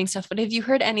avoiding stuff, but have you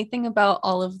heard anything about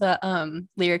all of the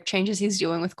lyric changes he's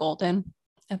doing with Golden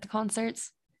at the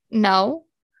concerts? No.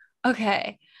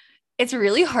 Okay. It's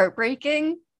really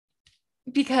heartbreaking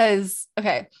because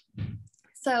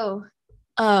so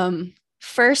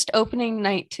first opening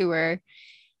night tour,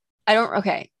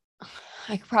 I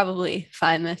could probably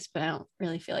find this, but I don't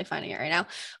really feel like finding it right now.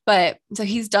 But so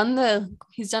he's done a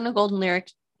Golden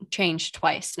lyric change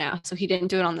twice now, so he didn't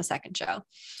do it on the second show.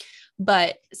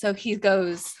 But so he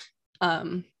goes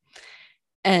and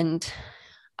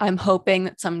I'm hoping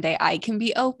that someday I can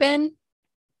be open.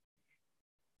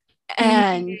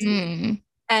 And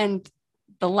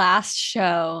the last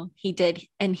show he did,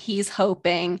 and he's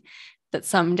hoping that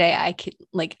someday I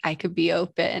could be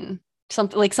open,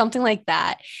 something like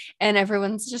that. And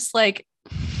everyone's just like,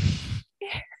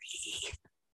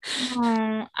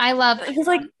 I love it. Because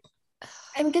like,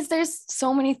 and because there's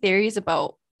so many theories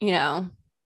about, you know,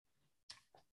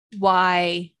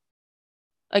 why,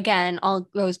 again, all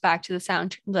goes back to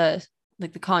the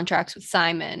contracts with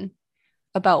Simon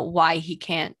about why he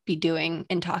can't be doing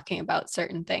and talking about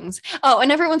certain things. Oh,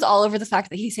 and everyone's all over the fact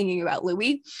that he's singing about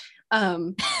Louis.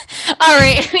 All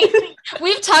right.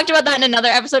 We've talked about that in another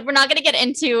episode. We're not going to get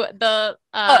into the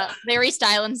Larry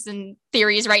Stylinson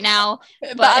theories right now.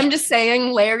 But I'm just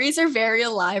saying Larry's are very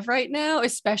alive right now,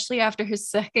 especially after his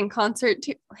second concert.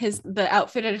 The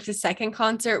outfit of his second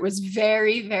concert was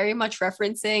very, very much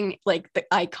referencing like the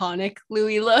iconic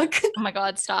Louis look. Oh my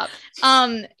God, stop.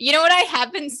 You know what I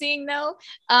have been seeing though?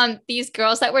 These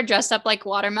girls that were dressed up like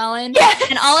watermelon. Yeah.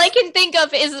 And all I can think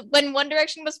of is when One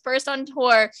Direction was first on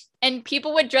tour and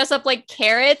people would dress up like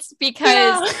carrots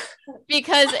because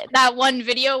that one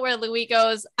video where Louis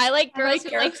goes, I like girls who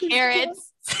like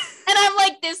carrots. And I'm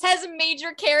like, this has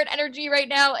major carrot energy right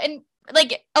now. And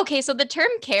like, okay, so the term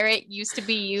carrot used to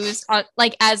be used on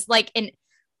like as like an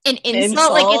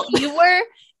insult. Like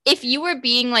if you were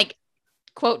being like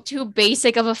quote too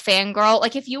basic of a fangirl,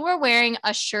 like if you were wearing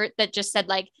a shirt that just said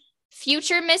like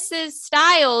future Mrs.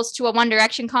 Styles to a One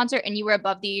Direction concert and you were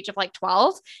above the age of like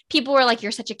 12, people were like,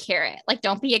 you're such a carrot. Like,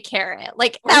 don't be a carrot.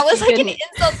 Like, that was like an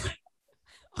insult.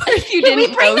 Or if you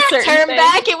didn't bring know that term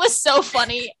back, it was so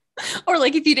funny. Or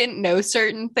like if you didn't know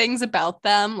certain things about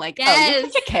them, like, oh, you're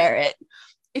like a carrot.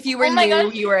 If you were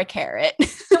new, you were a carrot.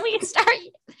 Can we start?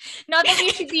 Not that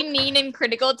we should be mean and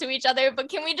critical to each other, but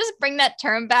can we just bring that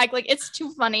term back? Like, it's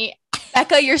too funny.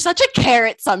 Becca, you're such a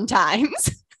carrot sometimes.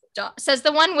 Says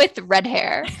the one with red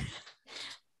hair.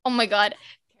 Oh my God.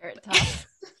 Carrot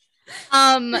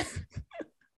top.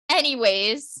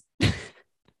 Anyways,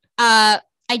 I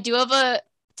do have a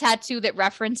tattoo that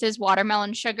references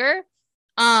Watermelon Sugar.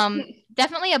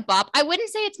 Definitely a bop. I wouldn't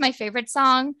say it's my favorite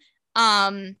song.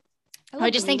 I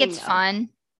just think it's fun.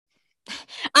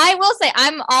 I will say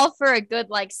I'm all for a good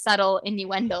like subtle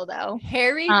innuendo though.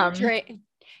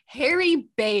 Harry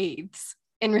bathes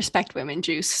in Respect Women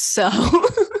juice. So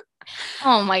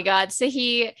oh my God.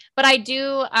 But I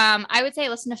do I would say I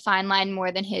listen to Fine Line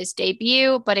more than his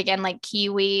debut, but again, like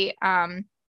Kiwi, Sign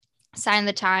of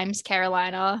the Times,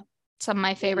 Carolina, some of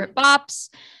my favorite bops.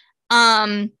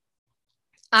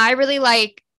 I really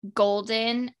like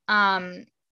Golden,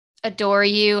 Adore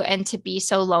You, and To Be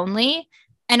So Lonely,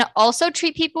 and also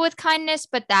Treat People with Kindness,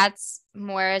 but that's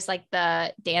more as like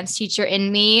the dance teacher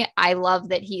in me. I love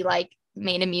that he like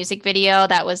made a music video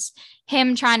that was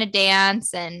him trying to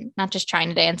dance, and not just trying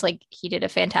to dance, like he did a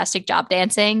fantastic job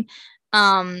dancing.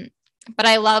 But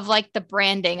I love like the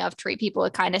branding of Treat People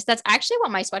with Kindness. That's actually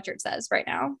what my sweatshirt says right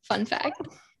now. Fun fact.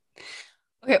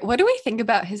 Okay, what do we think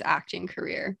about his acting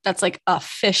career that's like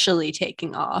officially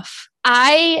taking off?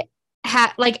 I'm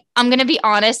gonna be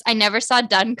honest, I never saw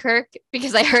Dunkirk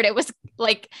because I heard it was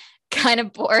like kind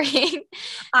of boring.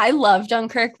 I love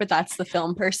Dunkirk, but that's the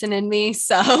film person in me,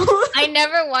 so I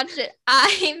never watched it.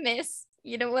 I miss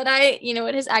you know what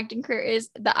his acting career is?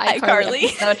 The iCarly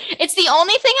episode. It's the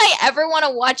only thing I ever want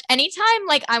to watch. Anytime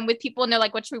like I'm with people and they're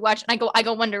like, what should we watch? And I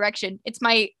go One Direction. It's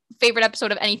my favorite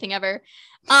episode of anything ever.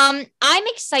 I'm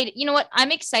excited. You know what?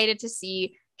 I'm excited to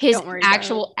see his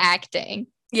actual acting.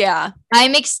 Yeah. I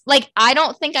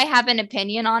don't think I have an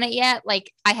opinion on it yet.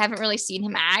 Like, I haven't really seen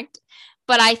him act,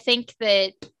 but I think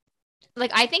that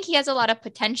I think he has a lot of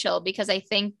potential because I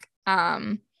think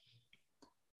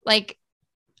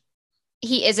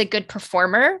he is a good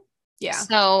performer. Yeah.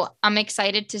 So I'm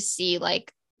excited to see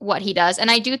like what he does.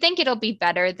 And I do think it'll be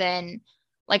better than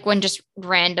like when just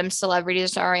random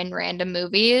celebrities are in random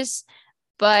movies.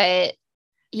 But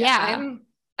yeah.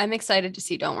 I'm excited to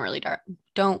see Don't Worry,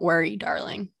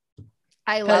 Darling.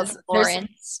 I love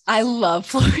Florence. I love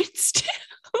Florence too.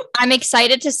 I'm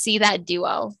excited to see that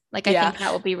duo. Like, I think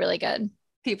that will be really good.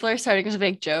 People are starting to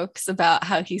make jokes about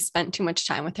how he spent too much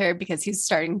time with her because he's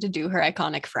starting to do her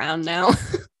iconic frown now.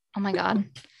 Oh my God.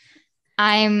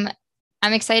 I'm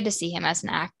excited to see him as an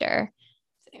actor.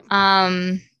 Same.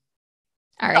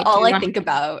 All right. All I think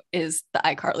about is the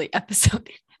iCarly episode.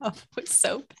 It was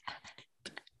so bad.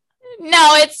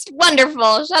 No, it's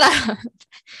wonderful. Shut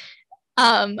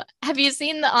up. Have you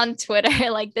seen on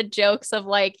Twitter like the jokes of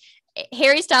like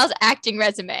Harry Styles acting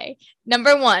resume?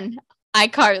 Number 1,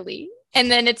 iCarly. And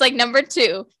then it's like number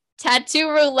 2, tattoo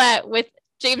roulette with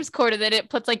James Corden. That it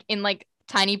puts like in like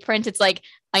tiny print. It's like,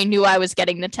 I knew I was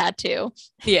getting the tattoo.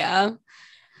 Yeah.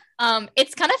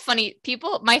 It's kind of funny.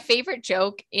 My favorite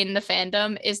joke in the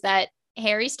fandom is that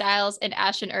Harry Styles and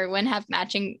Ashton Irwin have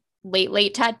matching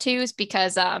late tattoos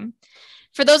because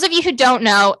for those of you who don't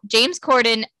know, James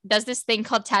Corden does this thing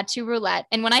called tattoo roulette.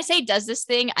 And when I say does this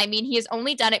thing, I mean he has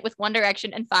only done it with One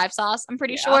Direction and Five Sauce, I'm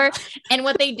pretty sure. And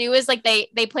what they do is like they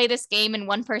play this game and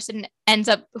one person ends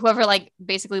up, whoever like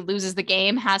basically loses the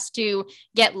game has to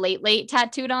get late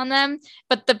tattooed on them.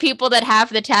 But the people that have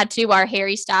the tattoo are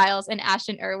Harry Styles and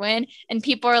Ashton Irwin. And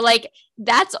people are like,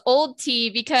 that's old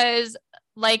tea because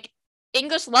like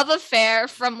English Love Affair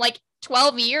from like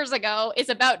 12 years ago is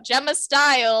about Gemma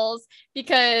Styles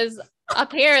because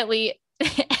apparently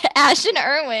Ashton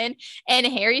Irwin and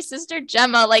Harry's sister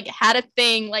Gemma like had a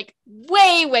thing like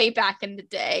way back in the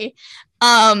day.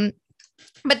 But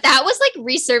that was like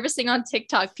resurfacing on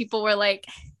TikTok. People were like,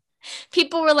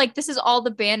 this is all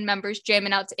the band members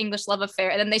jamming out to English Love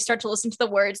Affair. And then they start to listen to the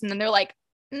words and then they're like,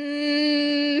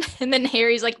 and then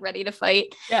Harry's like ready to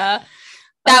fight. Yeah.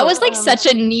 That was like such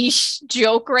a niche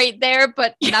joke right there,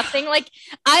 but nothing like,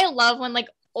 I love when like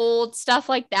old stuff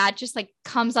like that just like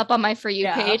comes up on my For You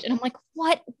page and I'm like,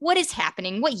 what is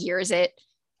happening? What year is it?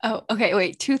 Oh, okay.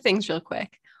 Wait, 2 things real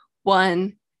quick.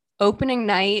 1, opening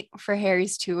night for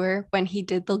Harry's tour when he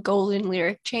did the golden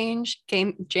lyric change,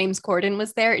 James Corden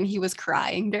was there and he was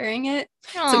crying during it.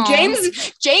 Aww.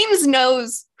 So James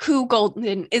knows who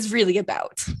Golden is really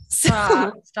about. So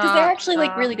because they're actually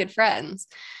like really good friends.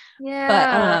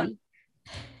 Yeah. But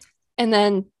and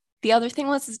then the other thing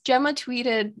was Gemma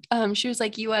tweeted, she was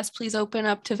like, US, please open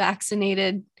up to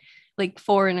vaccinated like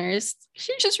foreigners.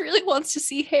 She just really wants to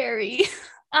see Harry.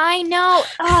 I know.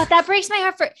 Oh, that breaks my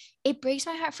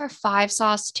heart for Five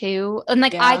Sauce too. And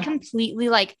like I completely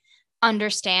like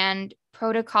understand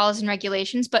protocols and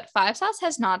regulations, but Five Sauce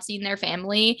has not seen their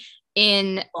family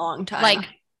in a long time. Like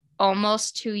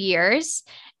almost 2 years.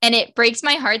 And it breaks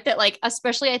my heart that like,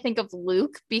 especially I think of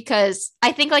Luke, because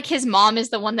I think like his mom is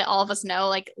the one that all of us know,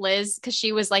 like Liz, because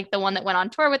she was like the one that went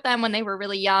on tour with them when they were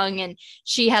really young, and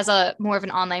she has a more of an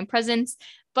online presence.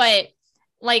 But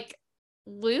like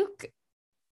Luke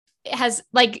has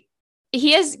like,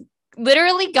 he has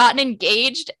literally gotten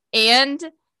engaged and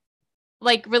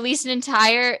like released an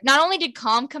entire, not only did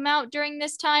Calm come out during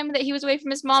this time that he was away from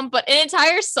his mom, but an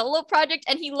entire solo project.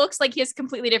 And he looks like he has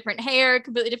completely different hair,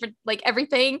 completely different, like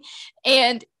everything.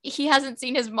 And he hasn't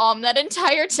seen his mom that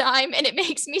entire time. And it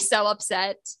makes me so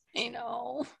upset. I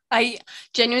know. I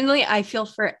genuinely, I feel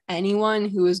for anyone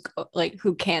who is like,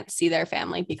 who can't see their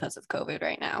family because of COVID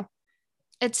right now.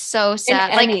 It's so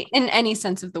sad. In any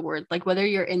sense of the word, like whether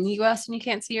you're in the US and you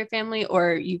can't see your family,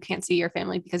 or you can't see your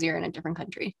family because you're in a different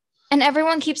country. And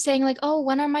everyone keeps saying like, oh,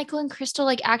 when are Michael and Crystal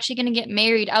like actually going to get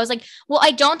married? I was like, well,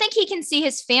 I don't think he can see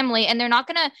his family. And they're not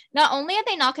only are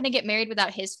they not going to get married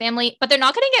without his family, but they're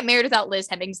not going to get married without Liz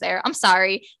Hemmings there. I'm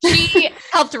sorry. She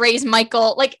helped raise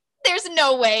Michael. Like, there's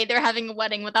no way they're having a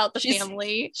wedding without the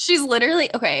family. She's literally,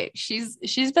 okay. She's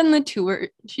been the tour.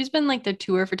 She's been like the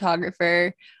tour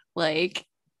photographer. Like,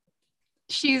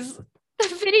 she's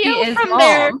the video from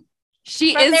their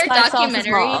their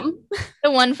documentary.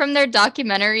 The one from their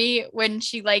documentary when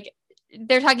she like,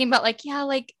 they're talking about like, yeah,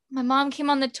 like my mom came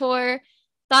on the tour,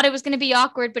 thought it was going to be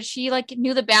awkward, but she like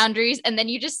knew the boundaries. And then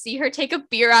you just see her take a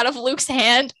beer out of Luke's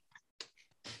hand.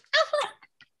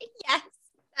 Yes,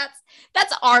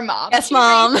 that's our mom. Yes,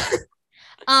 mom.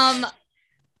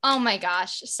 Oh my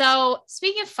gosh. So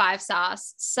speaking of Five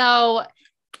Sauce, so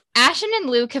Ashton and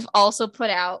Luke have also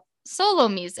put out solo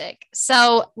music.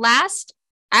 So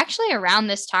actually around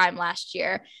this time last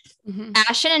year,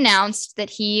 Ashton announced that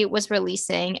he was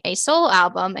releasing a solo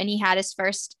album, and he had his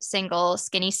first single,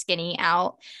 Skinny Skinny,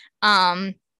 out.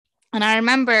 And I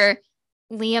remember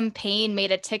Liam Payne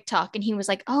made a TikTok, and he was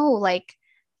like, oh, like,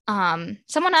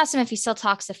 someone asked him if he still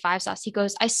talks to Five Sauce. He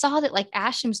goes, I saw that like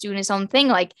Ashton was doing his own thing.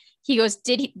 Like, he goes,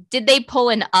 did they pull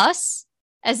in us?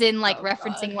 As in like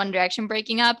referencing One Direction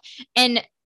breaking up. And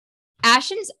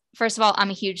Ashton's, first of all, I'm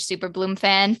a huge Super Bloom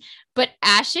fan, but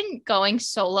Ashton going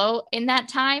solo in that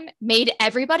time made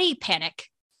everybody panic.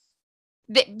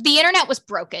 The internet was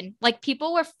broken. Like,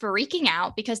 people were freaking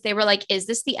out because they were like, is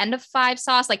this the end of Five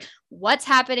Sauce? Like, what's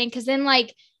happening? Because then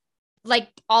like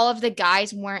all of the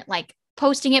guys weren't like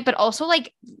posting it, but also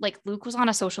like Luke was on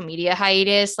a social media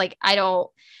hiatus. Like, I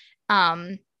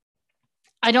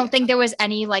don't think there was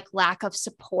any like lack of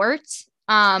support.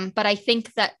 But I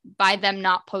think that by them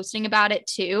not posting about it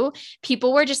too,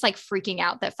 people were just like freaking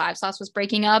out that Five Sauce was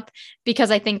breaking up,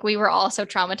 because I think we were all so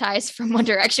traumatized from One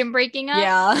Direction breaking up.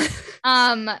 Yeah.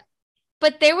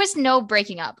 But there was no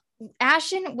breaking up.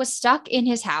 Ashton was stuck in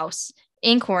his house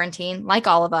in quarantine, like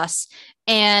all of us.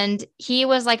 And he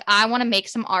was like, I want to make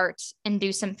some art and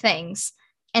do some things.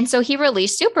 And so he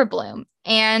released Super Bloom.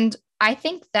 And I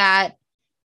think that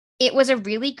it was a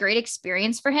really great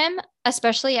experience for him,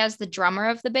 especially as the drummer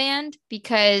of the band,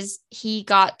 because he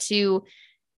got to,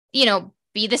 you know,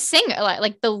 be the singer,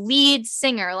 like the lead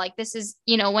singer. Like, this is,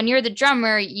 you know, when you're the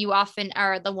drummer, you often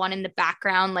are the one in the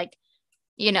background, like,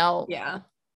 you know, yeah,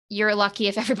 you're lucky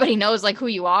if everybody knows like who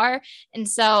you are. And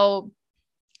so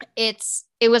it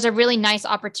was a really nice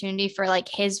opportunity for like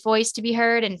his voice to be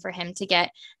heard and for him to get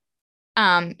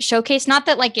showcased. Not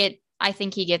that like I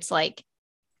think he gets like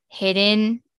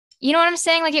hidden. You know what I'm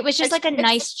saying? Like, it was just like a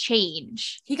nice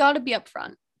change. He got to be up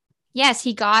front. Yes,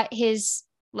 he got his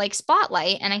like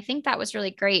spotlight, and I think that was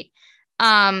really great. So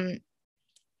I'm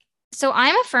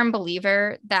a firm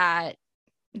believer that,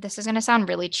 this is going to sound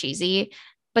really cheesy,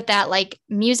 but that like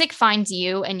music finds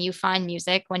you and you find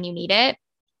music when you need it,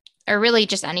 or really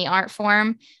just any art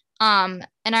form. And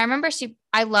I remember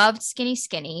I loved Skinny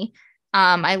Skinny.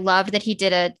 I loved that he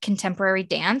did a contemporary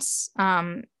dance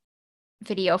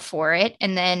video for it.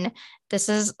 And then I'm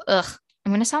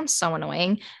going to sound so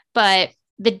annoying, but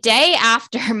the day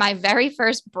after my very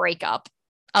first breakup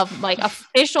of like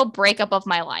official breakup of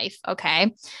my life.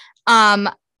 Okay.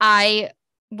 I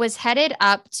was headed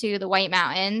up to the White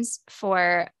Mountains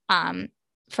for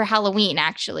Halloween.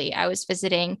 Actually, I was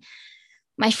visiting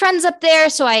my friends up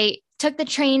there. So I took the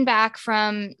train back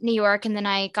from New York, and then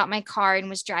I got my car and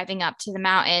was driving up to the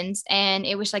mountains, and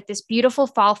it was like this beautiful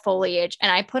fall foliage,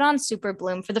 and I put on Super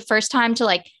Bloom for the first time to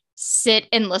like sit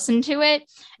and listen to it.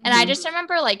 And I just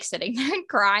remember like sitting there and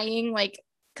crying, like,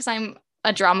 because I'm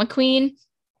a drama queen.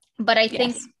 But I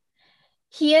think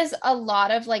he has a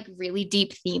lot of like really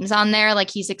deep themes on there. Like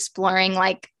he's exploring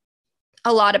like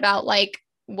a lot about like,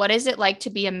 what is it like to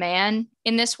be a man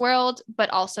in this world, but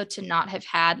also to not have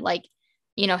had like,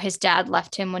 you know, his dad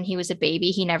left him when he was a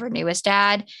baby. He never knew his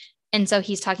dad. And so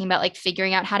he's talking about like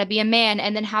figuring out how to be a man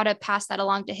and then how to pass that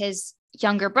along to his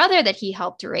younger brother that he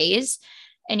helped raise.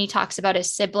 And he talks about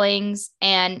his siblings,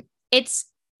 and it's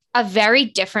a very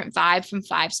different vibe from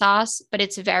Five Sauce, but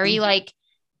it's very like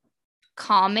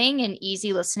calming and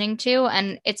easy listening to.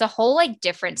 And it's a whole like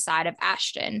different side of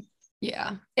Ashton.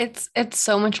 Yeah. It's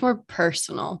so much more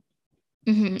personal.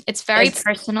 It's very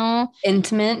personal,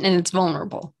 intimate, and it's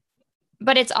vulnerable.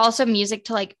 But it's also music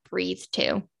to like breathe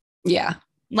to. Yeah.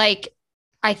 Like,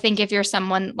 I think if you're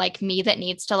someone like me that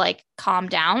needs to like calm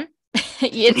down, it's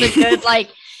a good, like,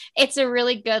 it's a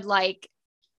really good, like,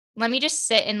 let me just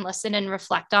sit and listen and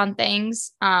reflect on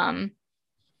things. And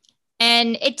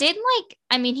it did like,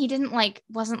 I mean, he didn't like,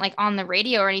 wasn't like on the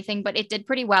radio or anything, but it did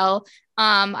pretty well.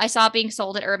 I saw it being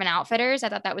sold at Urban Outfitters. I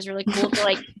thought that was really cool to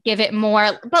like give it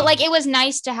more, but like, it was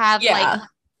nice to have like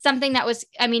something that was,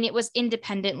 I mean, it was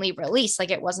independently released.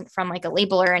 Like it wasn't from like a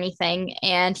label or anything.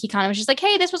 And he kind of was just like,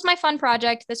 hey, this was my fun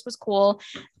project. This was cool.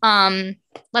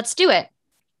 Let's do it.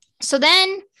 So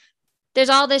then there's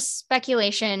all this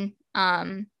speculation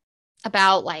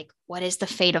about like, what is the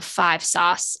fate of Five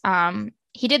Sauce?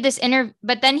 He did this interview,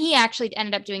 but then he actually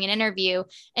ended up doing an interview,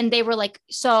 and they were like,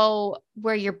 so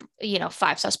were your, you know,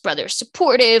 Five Sauce brothers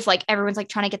supportive? Like everyone's like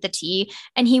trying to get the tea.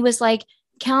 And he was like,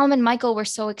 Callum and Michael were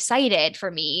so excited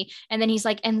for me. And then he's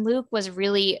like, and Luke was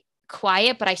really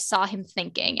quiet, but I saw him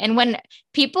thinking. And when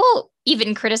people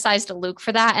even criticized Luke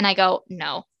for that, and I go,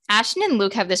 no, Ashton and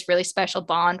Luke have this really special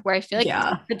bond where I feel like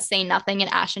Luke could say nothing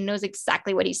and Ashton knows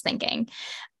exactly what he's thinking.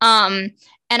 And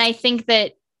I think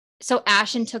that, so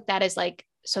Ashton took that as like,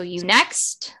 so you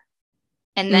next?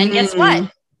 And then guess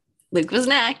what? Luke was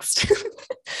next.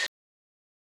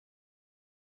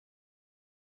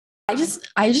 I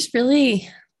just really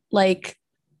like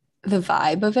the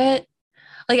vibe of it.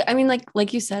 Like, I mean,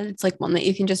 like you said, it's like one that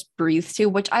you can just breathe to,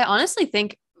 which I honestly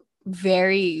think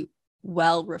very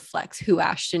well reflects who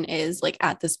Ashton is like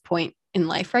at this point in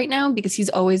life right now, because he's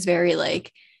always very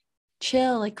like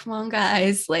chill, like, come on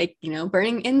guys, like, you know,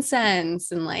 burning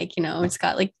incense, and like, you know, it's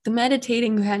got like the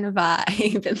meditating kind of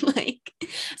vibe. And like,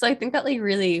 so I think that like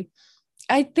really,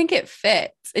 I think it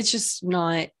fits. It's just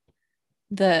not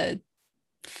the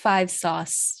Five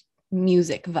Sauce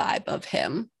music vibe of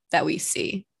him that we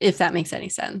see, if that makes any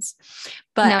sense.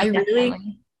 But no, I really,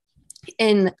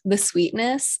 in the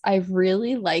sweetness, I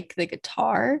really like the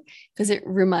guitar because it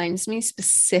reminds me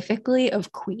specifically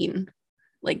of Queen.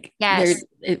 Like,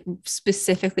 it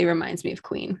specifically reminds me of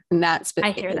Queen, and that's the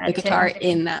guitar too.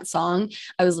 In that song,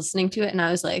 I was listening to it and I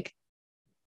was like,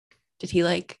 did he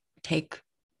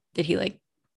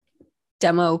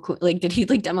demo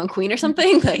Queen or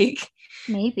something? Like,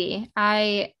 maybe.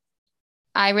 I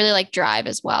really like Drive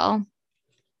as well,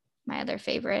 my other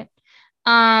favorite.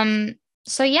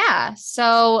 So yeah,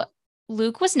 so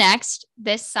Luke was next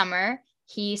this summer.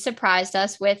 He surprised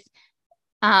us with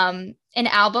an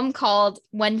album called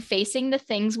When Facing the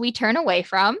Things We Turn Away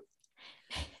From.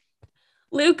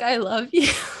 Luke, I love you.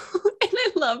 And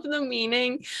I love the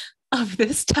meaning of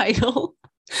this title,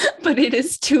 but it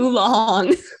is too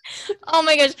long. Oh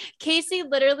my gosh. Casey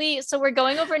literally, so we're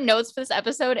going over notes for this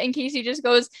episode, and Casey just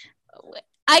goes,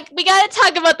 we got to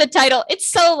talk about the title. It's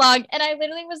so long. And I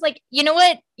literally was like, you know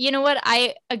what?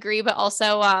 I agree, but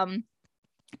also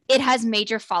it has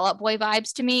major Fall Out Boy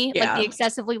vibes to me, like the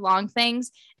excessively long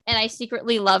things. And I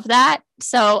secretly love that.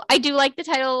 So I do like the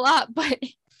title a lot, but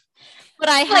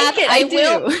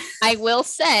I will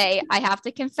say, I have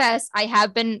to confess, I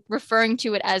have been referring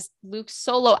to it as Luke's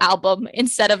solo album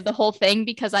instead of the whole thing,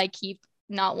 because I keep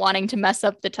not wanting to mess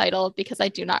up the title because I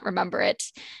do not remember it.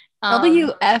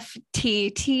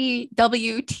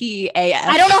 WFTTWTAF.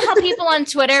 I don't know how people on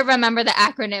Twitter remember the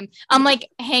acronym. I'm like,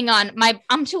 hang on,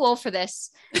 I'm too old for this.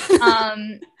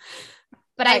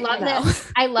 But I love this.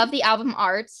 I love the album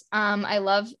art. I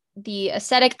love the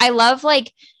aesthetic. I love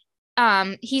like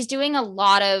he's doing a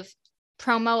lot of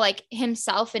promo like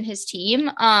himself and his team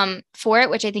for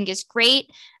it, which I think is great.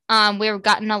 We've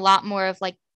gotten a lot more of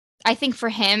like, I think for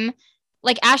him,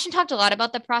 like Ashton talked a lot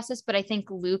about the process, but I think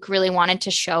Luke really wanted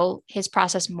to show his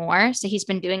process more. So he's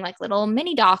been doing like little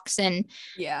mini docs and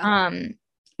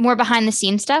more behind the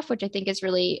scenes stuff, which I think is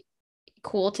really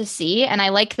cool to see. And I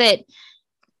like that.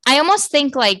 I almost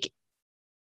think like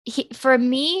for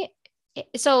me,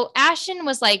 so Ashton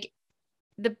was like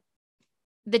the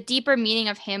the deeper meaning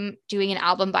of him doing an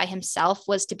album by himself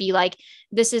was to be like,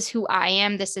 this is who I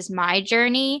am, this is my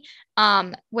journey.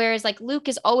 Whereas like Luke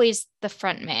is always the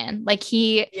front man. Like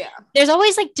there's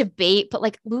always like debate, but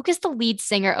like Luke is the lead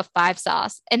singer of Five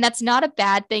Sauce, and that's not a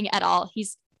bad thing at all.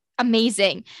 He's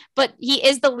amazing, but he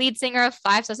is the lead singer of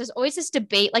Five Sauce. There's always this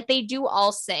debate. Like they do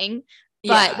all sing,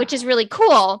 but which is really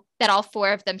cool that all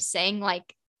four of them sing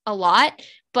like a lot.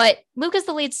 But Luke is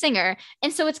the lead singer.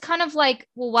 And so it's kind of like,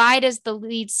 well, why does the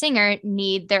lead singer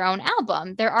need their own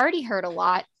album? They're already heard a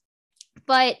lot.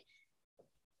 But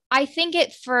I think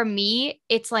for me,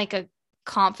 it's like a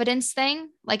confidence thing,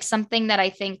 like something that I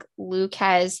think Luke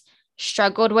has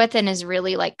struggled with and has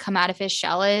really like come out of his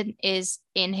shell is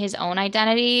in his own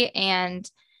identity and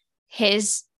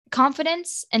his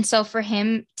confidence. And so for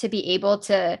him to be able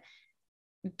to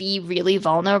be really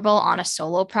vulnerable on a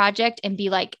solo project and be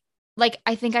like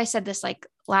I think I said this like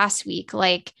last week,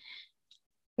 like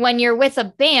when you're with a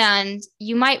band,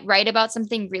 you might write about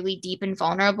something really deep and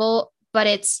vulnerable, but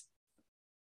it's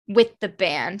with the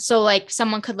band. So like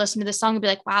someone could listen to the song and be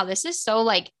like, wow, this is so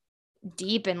like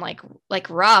deep and like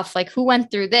rough. Like who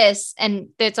went through this? And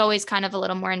it's always kind of a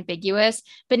little more ambiguous.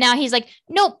 But now he's like,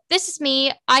 nope, this is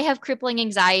me. I have crippling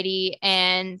anxiety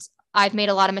and I've made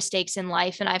a lot of mistakes in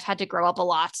life and I've had to grow up a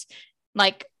lot.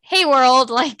 Like, hey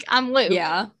world, like I'm Luke.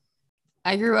 Yeah.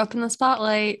 I grew up in the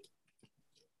spotlight.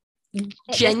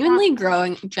 Genuinely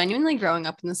growing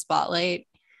up in the spotlight,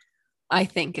 I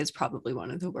think, is probably one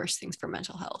of the worst things for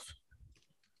mental health.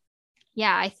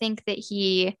 Yeah, I think that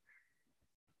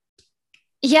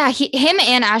him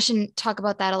and Ashton talk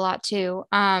about that a lot too.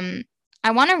 I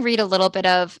want to read a little bit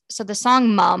of the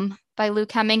song Mum by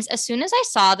Luke Hemmings. As soon as I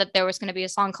saw that there was going to be a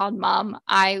song called Mum,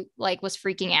 I like was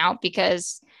freaking out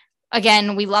because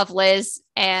again, we love Liz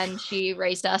and she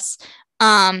raised us.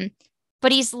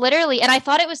 But he's literally, and I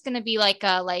thought it was going to be like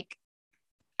I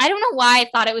don't know why I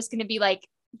thought it was going to be like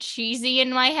cheesy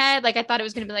in my head. Like I thought it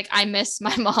was going to be like, I miss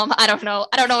my mom. I don't know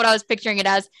what I was picturing it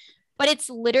as, but it's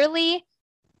literally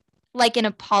like an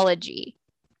apology.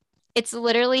 It's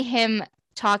literally him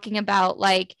talking about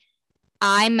like,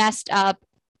 I messed up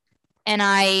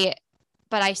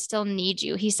but I still need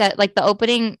you. He said like the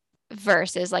opening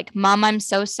verse is like, Mom, I'm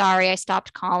so sorry. I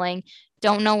stopped calling.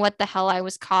 Don't know what the hell I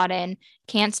was caught in.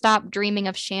 Can't stop dreaming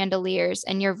of chandeliers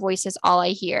and your voice is all I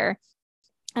hear.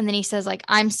 And then he says like,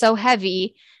 I'm so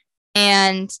heavy.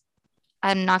 And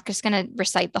I'm not just going to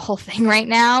recite the whole thing right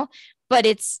now, but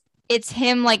it's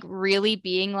him like really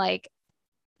being like,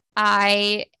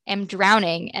 I am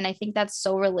drowning. And I think that's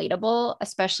so relatable,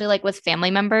 especially like with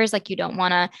family members. Like you don't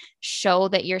want to show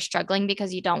that you're struggling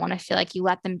because you don't want to feel like you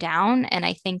let them down. And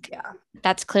I think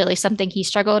that's clearly something he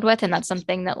struggled with. And that's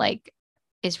something that like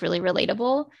is really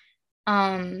relatable.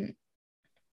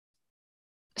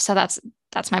 So that's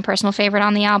my personal favorite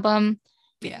on the album.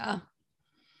 Yeah.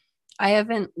 I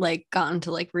haven't like gotten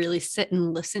to like really sit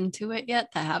and listen to it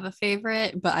yet to have a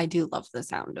favorite, but I do love the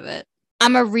sound of it.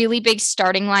 I'm a really big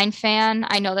Starting Line fan.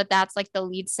 I know that that's like the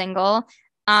lead single.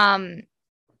 But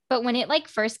when it like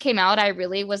first came out, I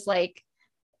really was like,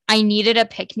 I needed a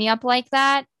pick me up like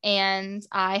that. And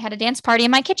I had a dance party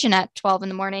in my kitchen at 12 in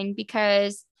the morning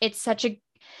because it's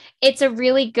a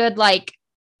really good, like,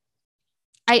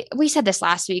 we said this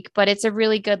last week, but it's a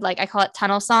really good, like, I call it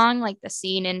tunnel song, like the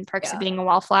scene in Perks of Being a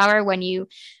Wallflower when you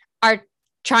are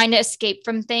trying to escape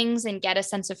from things and get a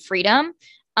sense of freedom.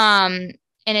 And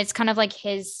it's kind of like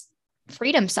his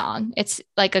freedom song. It's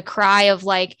like a cry of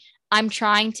like, I'm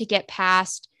trying to get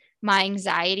past my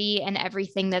anxiety and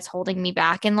everything that's holding me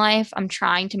back in life. I'm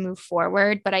trying to move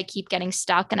forward, but I keep getting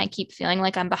stuck and I keep feeling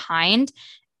like I'm behind.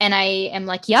 And I am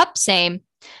like, yep, same.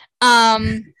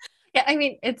 Yeah, I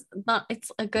mean, it's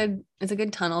a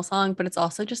good tunnel song, but it's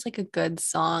also just like a good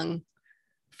song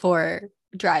for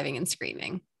driving and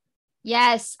screaming.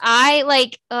 Yes, I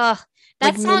like that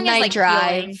like song Midnight is like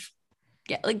Drive. healing.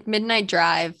 Yeah, like Midnight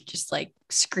Drive, just like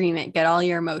scream it, get all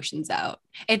your emotions out.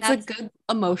 It's a good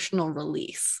emotional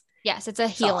release. Yes, it's a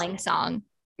healing song.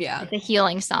 Yeah. It's a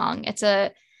healing song. It's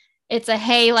a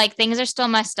hey, like things are still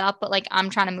messed up, but like I'm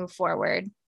trying to move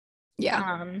forward.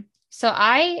 Yeah. So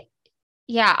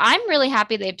I'm really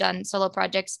happy they've done solo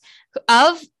projects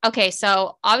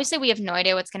so obviously we have no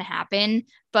idea what's going to happen,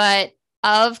 but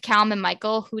of Callum and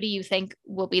Michael, who do you think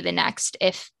will be the next,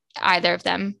 if either of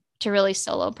them, to release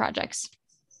solo projects?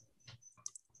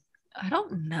 I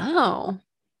don't know.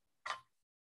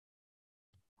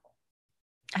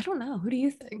 Who do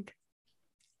you think?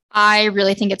 I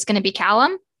really think it's going to be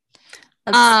Callum.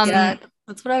 That's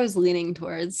That's what I was leaning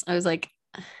towards. I was like,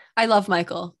 I love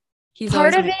Michael. He's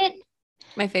part always of it,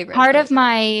 my favorite. part of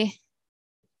my,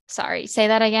 sorry, say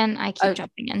that again. I keep I-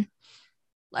 jumping in.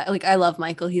 Like, I love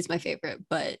Michael. He's my favorite,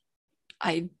 but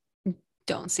I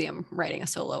don't see him writing a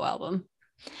solo album.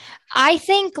 I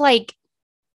think like,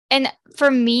 and for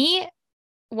me,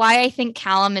 why I think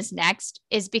Callum is next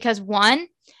is because one,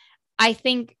 I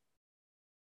think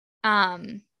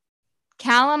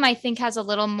Callum, I think, has a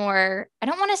little more, I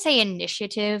don't want to say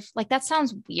initiative. Like that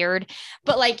sounds weird,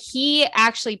 but like he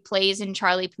actually plays in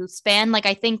Charlie Puth's band. Like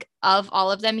I think of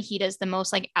all of them, he does the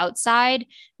most like outside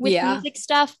with music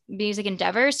stuff, music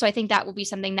endeavors. So I think that will be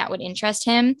something that would interest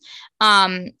him.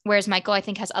 Whereas Michael, I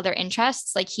think, has other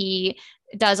interests. Like he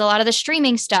does a lot of the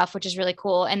streaming stuff, which is really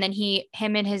cool. And then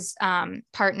him and his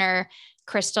partner,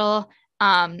 Crystal,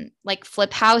 like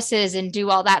flip houses and do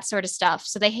all that sort of stuff.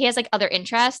 So he has like other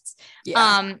interests.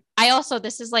 I also,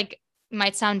 this is like,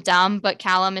 might sound dumb, but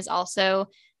Callum is also,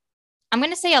 I'm going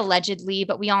to say allegedly,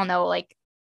 but we all know, like,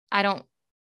 I don't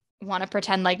want to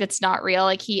pretend like it's not real.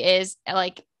 Like he is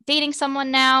like dating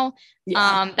someone now.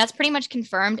 That's pretty much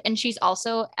confirmed. And she's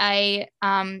also a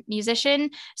musician.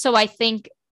 So I think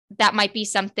that might be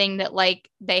something that like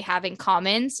they have in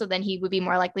common. So then he would be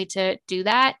more likely to do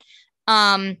that.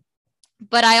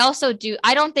 But I also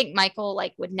I don't think Michael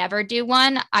like would never do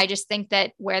one. I just think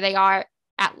that where they are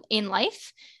in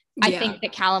life, I think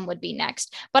that Callum would be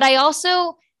next. But I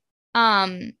also,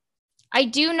 I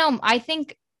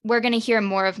think we're going to hear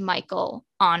more of Michael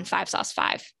on 5 Sauce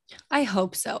 5. I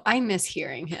hope so. I miss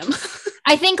hearing him.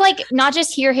 I think like not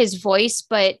just hear his voice,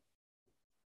 but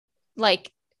like,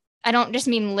 I don't just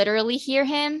mean literally hear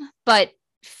him, but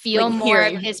feel like more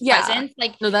of his presence.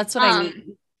 Like, no, that's what I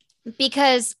mean.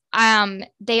 Because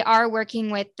they are working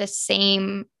with the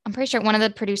same, I'm pretty sure one of the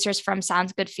producers from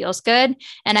Sounds Good Feels Good,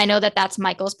 and I know that that's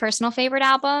Michael's personal favorite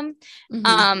album.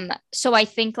 So I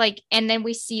think like, and then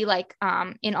we see like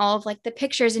in all of like the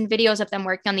pictures and videos of them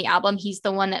working on the album, he's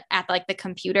the one that at like the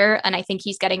computer, and I think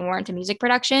he's getting more into music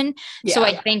production. So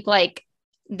I think like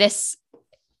this,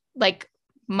 like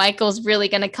Michael's really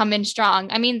going to come in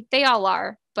strong. I mean, they all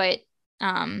are, but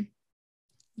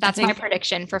that's my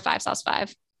prediction for 5 Sauce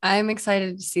 5. I'm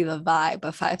excited to see the vibe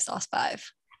of 5 Sauce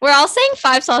 5. We're all saying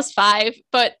 5 Sauce 5,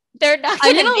 but they're not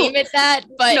going to name it that.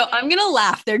 But no, I'm gonna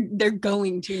laugh. They're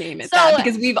going to name it that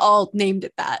because we've all named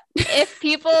it that. If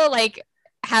people like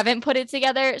haven't put it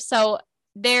together, so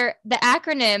the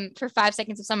acronym for 5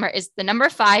 Seconds of Summer is the number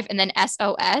 5 and then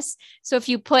SOS. So if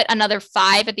you put another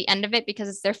 5 at the end of it because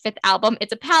it's their 5th album,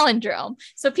 it's a palindrome.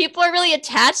 So people are really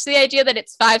attached to the idea that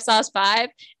it's 5 Sauce 5.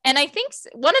 And I think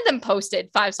one of them posted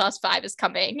 5 Sauce 5 is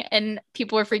coming, and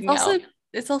people were freaking out.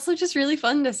 It's also just really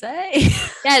fun to say.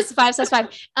 Yeah, it's 5 Sauce 5.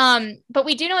 But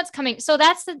we do know it's coming. So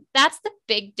that's the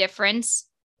big difference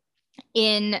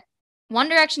in One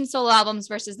Direction solo albums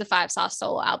versus the 5 Sauce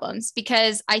solo albums,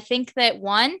 because I think that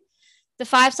the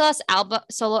 5 Sauce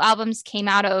solo albums came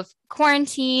out of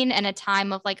quarantine and a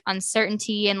time of like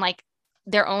uncertainty and like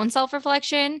their own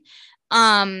self-reflection.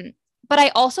 But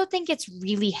I also think it's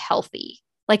really healthy.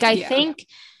 Like I think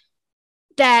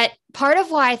that part of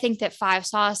why I think that 5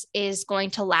 Sauce is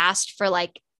going to last for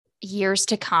like years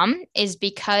to come is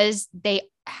because they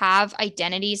have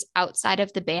identities outside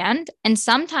of the band. And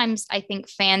sometimes I think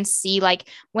fans see like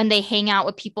when they hang out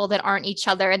with people that aren't each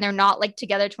other and they're not like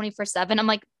together 24/7. I'm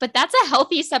like, but that's a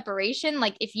healthy separation.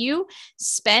 Like if you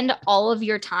spend all of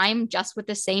your time just with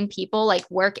the same people, like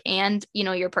work and, you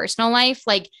know, your personal life,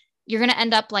 like you're going to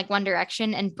end up like One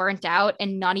Direction and burnt out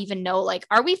and not even know, like,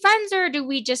 are we friends or do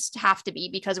we just have to be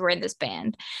because we're in this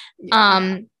band?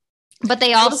 But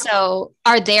they also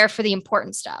are there for the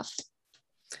important stuff.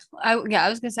 I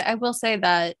was gonna say, I will say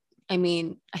that, I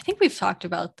mean, I think we've talked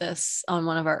about this on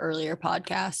one of our earlier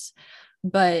podcasts,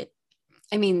 but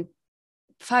I mean,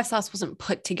 5 Sauce wasn't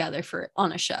put together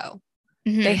on a show.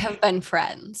 They have been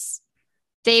friends.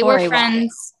 They were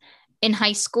friends in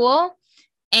high school,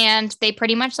 and they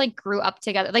pretty much like grew up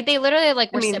together. Like they literally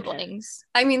like were siblings.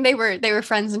 I mean, they were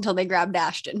friends until they grabbed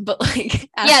Ashton, but like,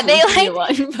 Ashton they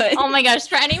like, but oh my gosh,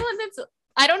 for anyone that's,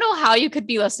 I don't know how you could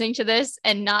be listening to this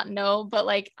and not know, but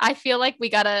like, I feel like we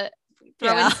gotta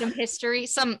throw in some history,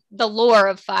 the lore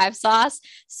of 5 Sauce.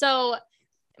 So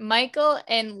Michael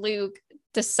and Luke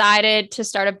decided to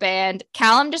start a band.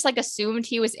 Callum just like assumed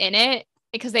he was in it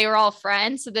because they were all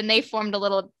friends. So then they formed a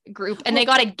little group and they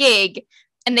got a gig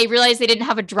and they realized they didn't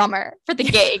have a drummer for the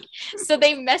gig. So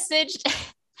they messaged,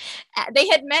 they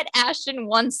had met Ashton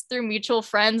once through mutual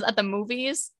friends at the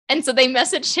movies. And so they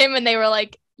messaged him and they were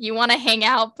like, you want to hang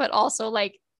out, but also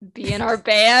like be in our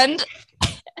band.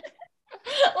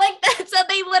 Like that's how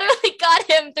they literally got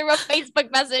him through a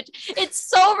Facebook message. It's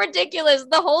so ridiculous.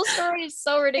 The whole story is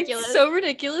so ridiculous. It's so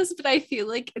ridiculous, but I feel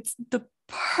like it's the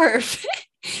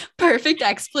perfect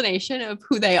explanation of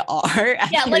who they are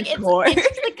at Yeah, their like core. it's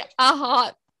just like a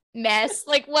hot mess,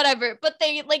 like whatever. But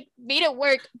they like made it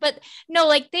work. But no,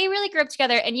 like they really grew up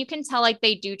together, and you can tell like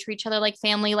they do treat each other like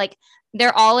family. Like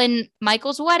they're all in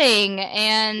Michael's wedding,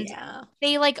 and Yeah.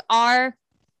 they like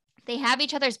they have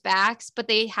each other's backs, but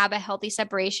they have a healthy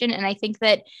separation. And I think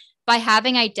that by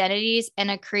having identities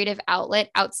and a creative outlet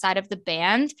outside of the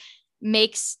band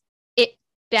makes it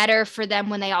better for them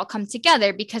when they all come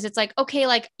together, because it's like, okay,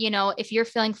 like, you know, if you're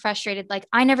feeling frustrated, like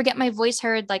I never get my voice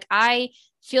heard, like I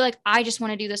feel like I just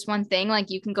want to do this one thing, like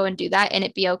you can go and do that and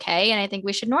it be okay. And I think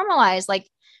we should normalize like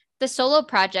the solo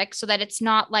project so that it's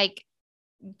not like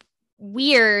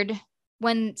weird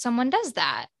when someone does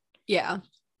that. Yeah.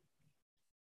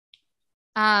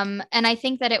 And I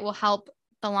think that it will help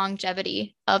the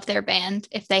longevity of their band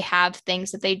if they have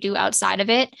things that they do outside of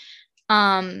it.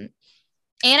 And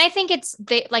I think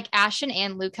they like Ashton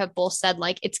and Luke have both said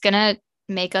like it's gonna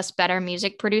make us better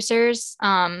music producers.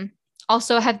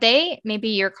 Also, maybe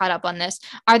you're caught up on this.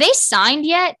 Are they signed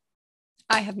yet?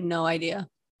 I have no idea.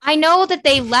 I know that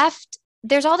they left.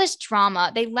 There's all this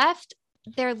drama. They left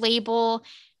their label.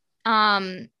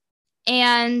 And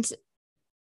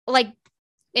like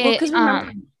Well, because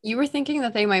remember, you were thinking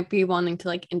that they might be wanting to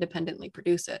like independently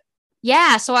produce it.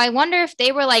 Yeah. So I wonder if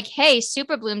they were like, hey,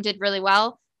 Super Bloom did really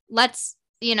well. Let's,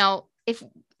 you know,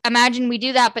 imagine we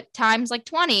do that, but times like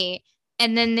 20,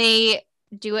 and then they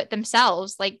do it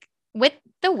themselves. Like with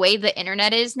the way the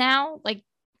internet is now, like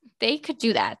they could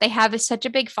do that. They have such a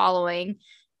big following,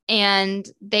 and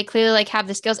they clearly like have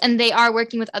the skills, and they are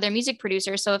working with other music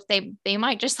producers. So if they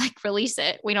might just like release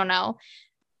it, we don't know.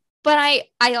 But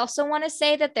I also want to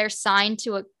say that they're signed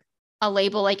to a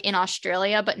label like in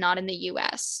Australia, but not in the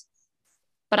US.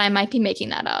 But I might be making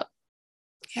that up.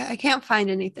 Yeah, I can't find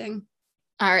anything.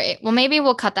 All right. Well, maybe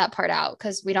we'll cut that part out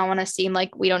because we don't want to seem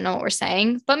like we don't know what we're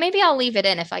saying. But maybe I'll leave it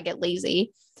in if I get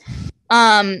lazy.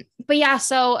 But yeah,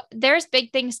 so there's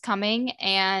big things coming,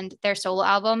 and their solo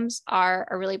albums are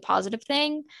a really positive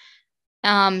thing.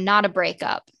 Not a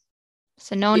breakup.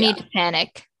 So no need to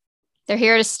panic. They're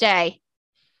here to stay.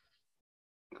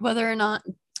 Whether or not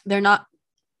they're not,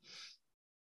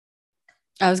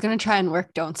 I was gonna try and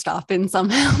work "Don't Stop" in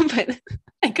somehow, but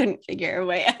I couldn't figure a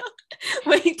way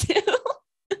to.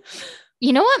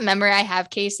 You know what memory I have,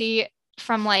 Casey,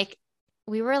 from like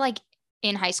we were like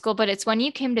in high school, but it's when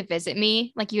you came to visit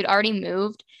me, like you'd already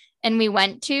moved, and we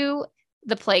went to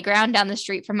the playground down the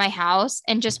street from my house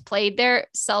and just played their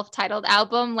self-titled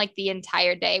album like the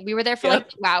entire day. We were there for like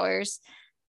 2 hours.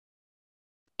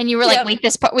 And you were like, wait,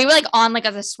 this part, we were like on like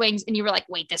other swings, and you were like,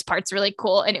 wait, this part's really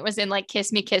cool. And it was in like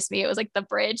Kiss Me, Kiss Me. It was like the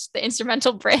bridge, the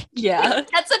instrumental bridge. Yeah.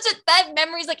 That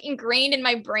memory's like ingrained in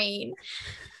my brain.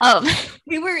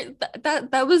 We were,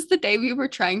 that was the day we were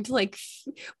trying to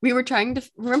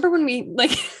remember when we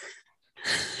like,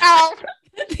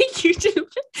 the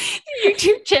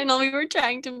YouTube channel we were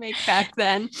trying to make back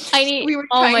then. We were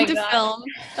trying to film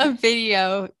a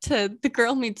video to the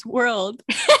Girl Meets World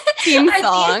theme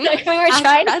song. We were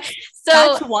trying.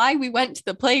 That's why we went to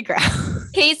the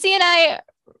playground. Casey and I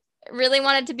really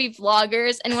wanted to be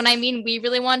vloggers, and when I mean we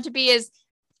really wanted to be is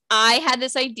I had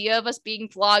this idea of us being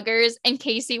vloggers, and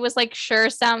Casey was like, sure,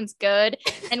 sounds good.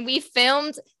 And we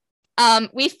filmed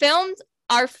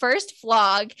our first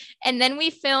vlog, and then we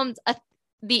filmed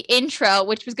the intro,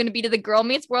 which was going to be to the Girl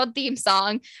Meets World theme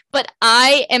song. But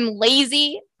I am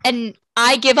lazy, and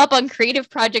I give up on creative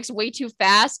projects way too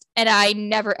fast, and I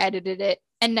never edited it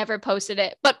and never posted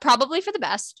it, but probably for the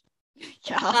best.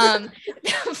 Yeah.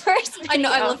 First video. I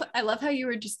know. I love how you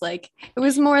were just like, it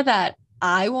was more that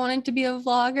I wanted to be a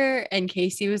vlogger, and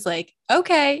Casey was like,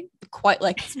 okay, quite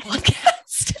like this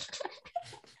podcast.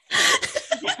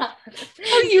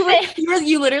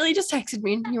 You literally just texted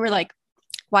me, and you were like,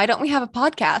 why don't we have a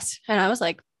podcast? And I was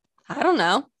like, I don't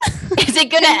know. Is it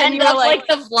going to end up like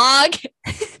the vlog?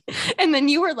 And then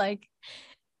you were like,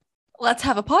 let's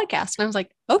have a podcast. And I was like,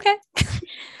 okay.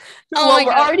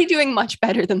 We're already doing much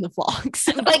better than the vlogs.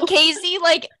 But Casey,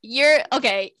 like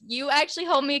you actually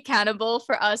hold me accountable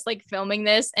for us like filming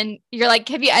this, and you're like,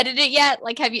 have you edited it yet?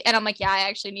 Like, have you? And I'm like, yeah, I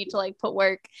actually need to like put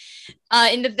work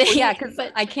into things. Yeah, because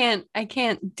I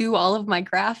can't do all of my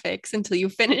graphics until you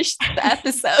finish the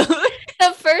episode.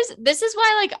 This is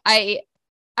why like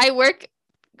I work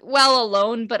well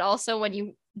alone, but also when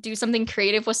you do something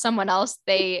creative with someone else,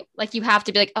 they like you have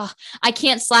to be like, oh, I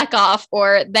can't slack off,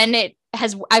 or then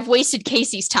I've wasted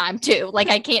Casey's time too. Like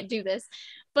I can't do this.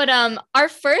 But our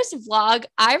first vlog,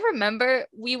 I remember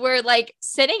we were like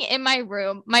sitting in my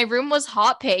room. My room was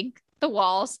hot pink, the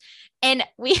walls, and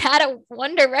we had a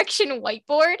One Direction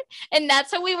whiteboard, and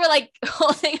that's how we were like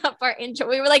holding up our intro.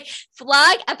 We were like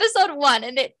vlog episode 1,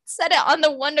 and it said it on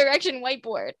the One Direction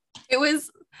whiteboard. It was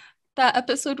that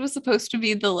episode was supposed to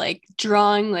be the like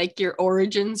drawing like your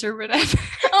origins or whatever.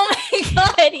 Oh my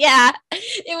god, yeah.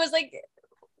 It was like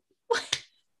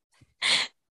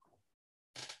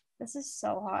this is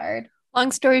so hard.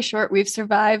 Long story short, we've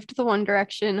survived the One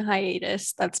Direction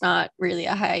hiatus. That's not really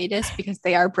a hiatus because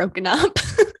they are broken up.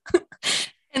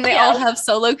 And they all have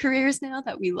solo careers now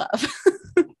that we love.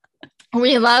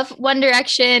 We love One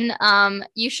Direction.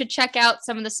 You should check out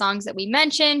some of the songs that we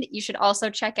mentioned. You should also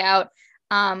check out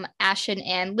Ashen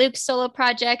and Luke's solo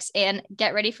projects and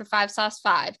get ready for 5 Sauce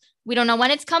 5. We don't know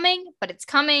when it's coming, but it's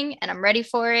coming and I'm ready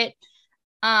for it.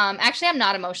 Actually, I'm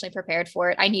not emotionally prepared for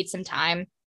it. I need some time.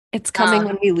 It's coming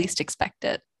when we least expect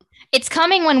it. It's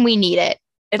coming when we need it.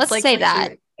 Let's say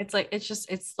that. It's like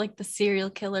the serial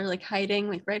killer like hiding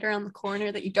like right around the corner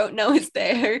that you don't know is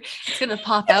there. It's gonna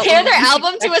pop out. Compare their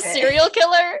album to a serial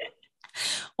killer.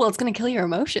 Well, it's gonna kill your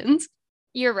emotions.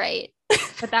 You're right,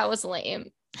 but that was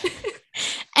lame.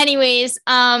 Anyways,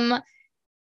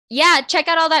 yeah, check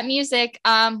out all that music.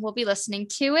 We'll be listening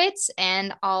to it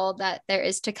and all that there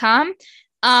is to come.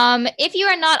 If you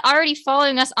are not already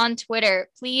following us on Twitter,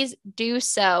 please do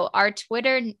so. Our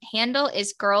Twitter handle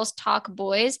is Girls Talk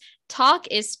Boys. Talk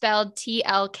is spelled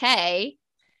TLK.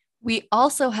 We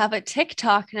also have a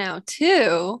TikTok now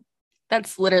too.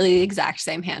 That's literally the exact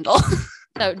same handle.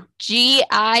 So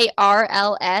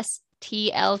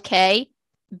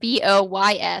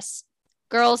GIRLSTLKBOYS.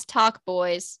 Girls Talk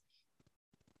Boys.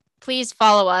 Please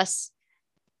follow us.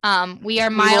 We are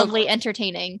mildly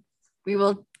entertaining. We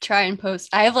will try and post.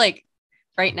 I have like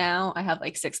right now, I have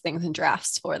like 6 things in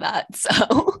drafts for that.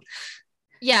 So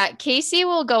yeah, Casey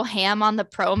will go ham on the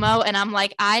promo, and I'm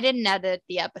like, I didn't edit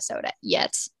the episode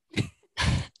yet.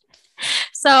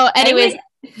 So, anyways,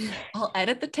 I'll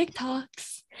edit the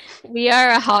TikToks. We are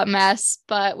a hot mess,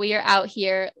 but we are out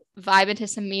here vibing to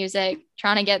some music,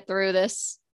 trying to get through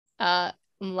this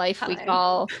life we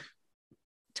call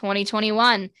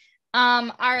 2021.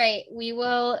 All right, we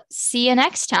will see you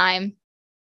next time.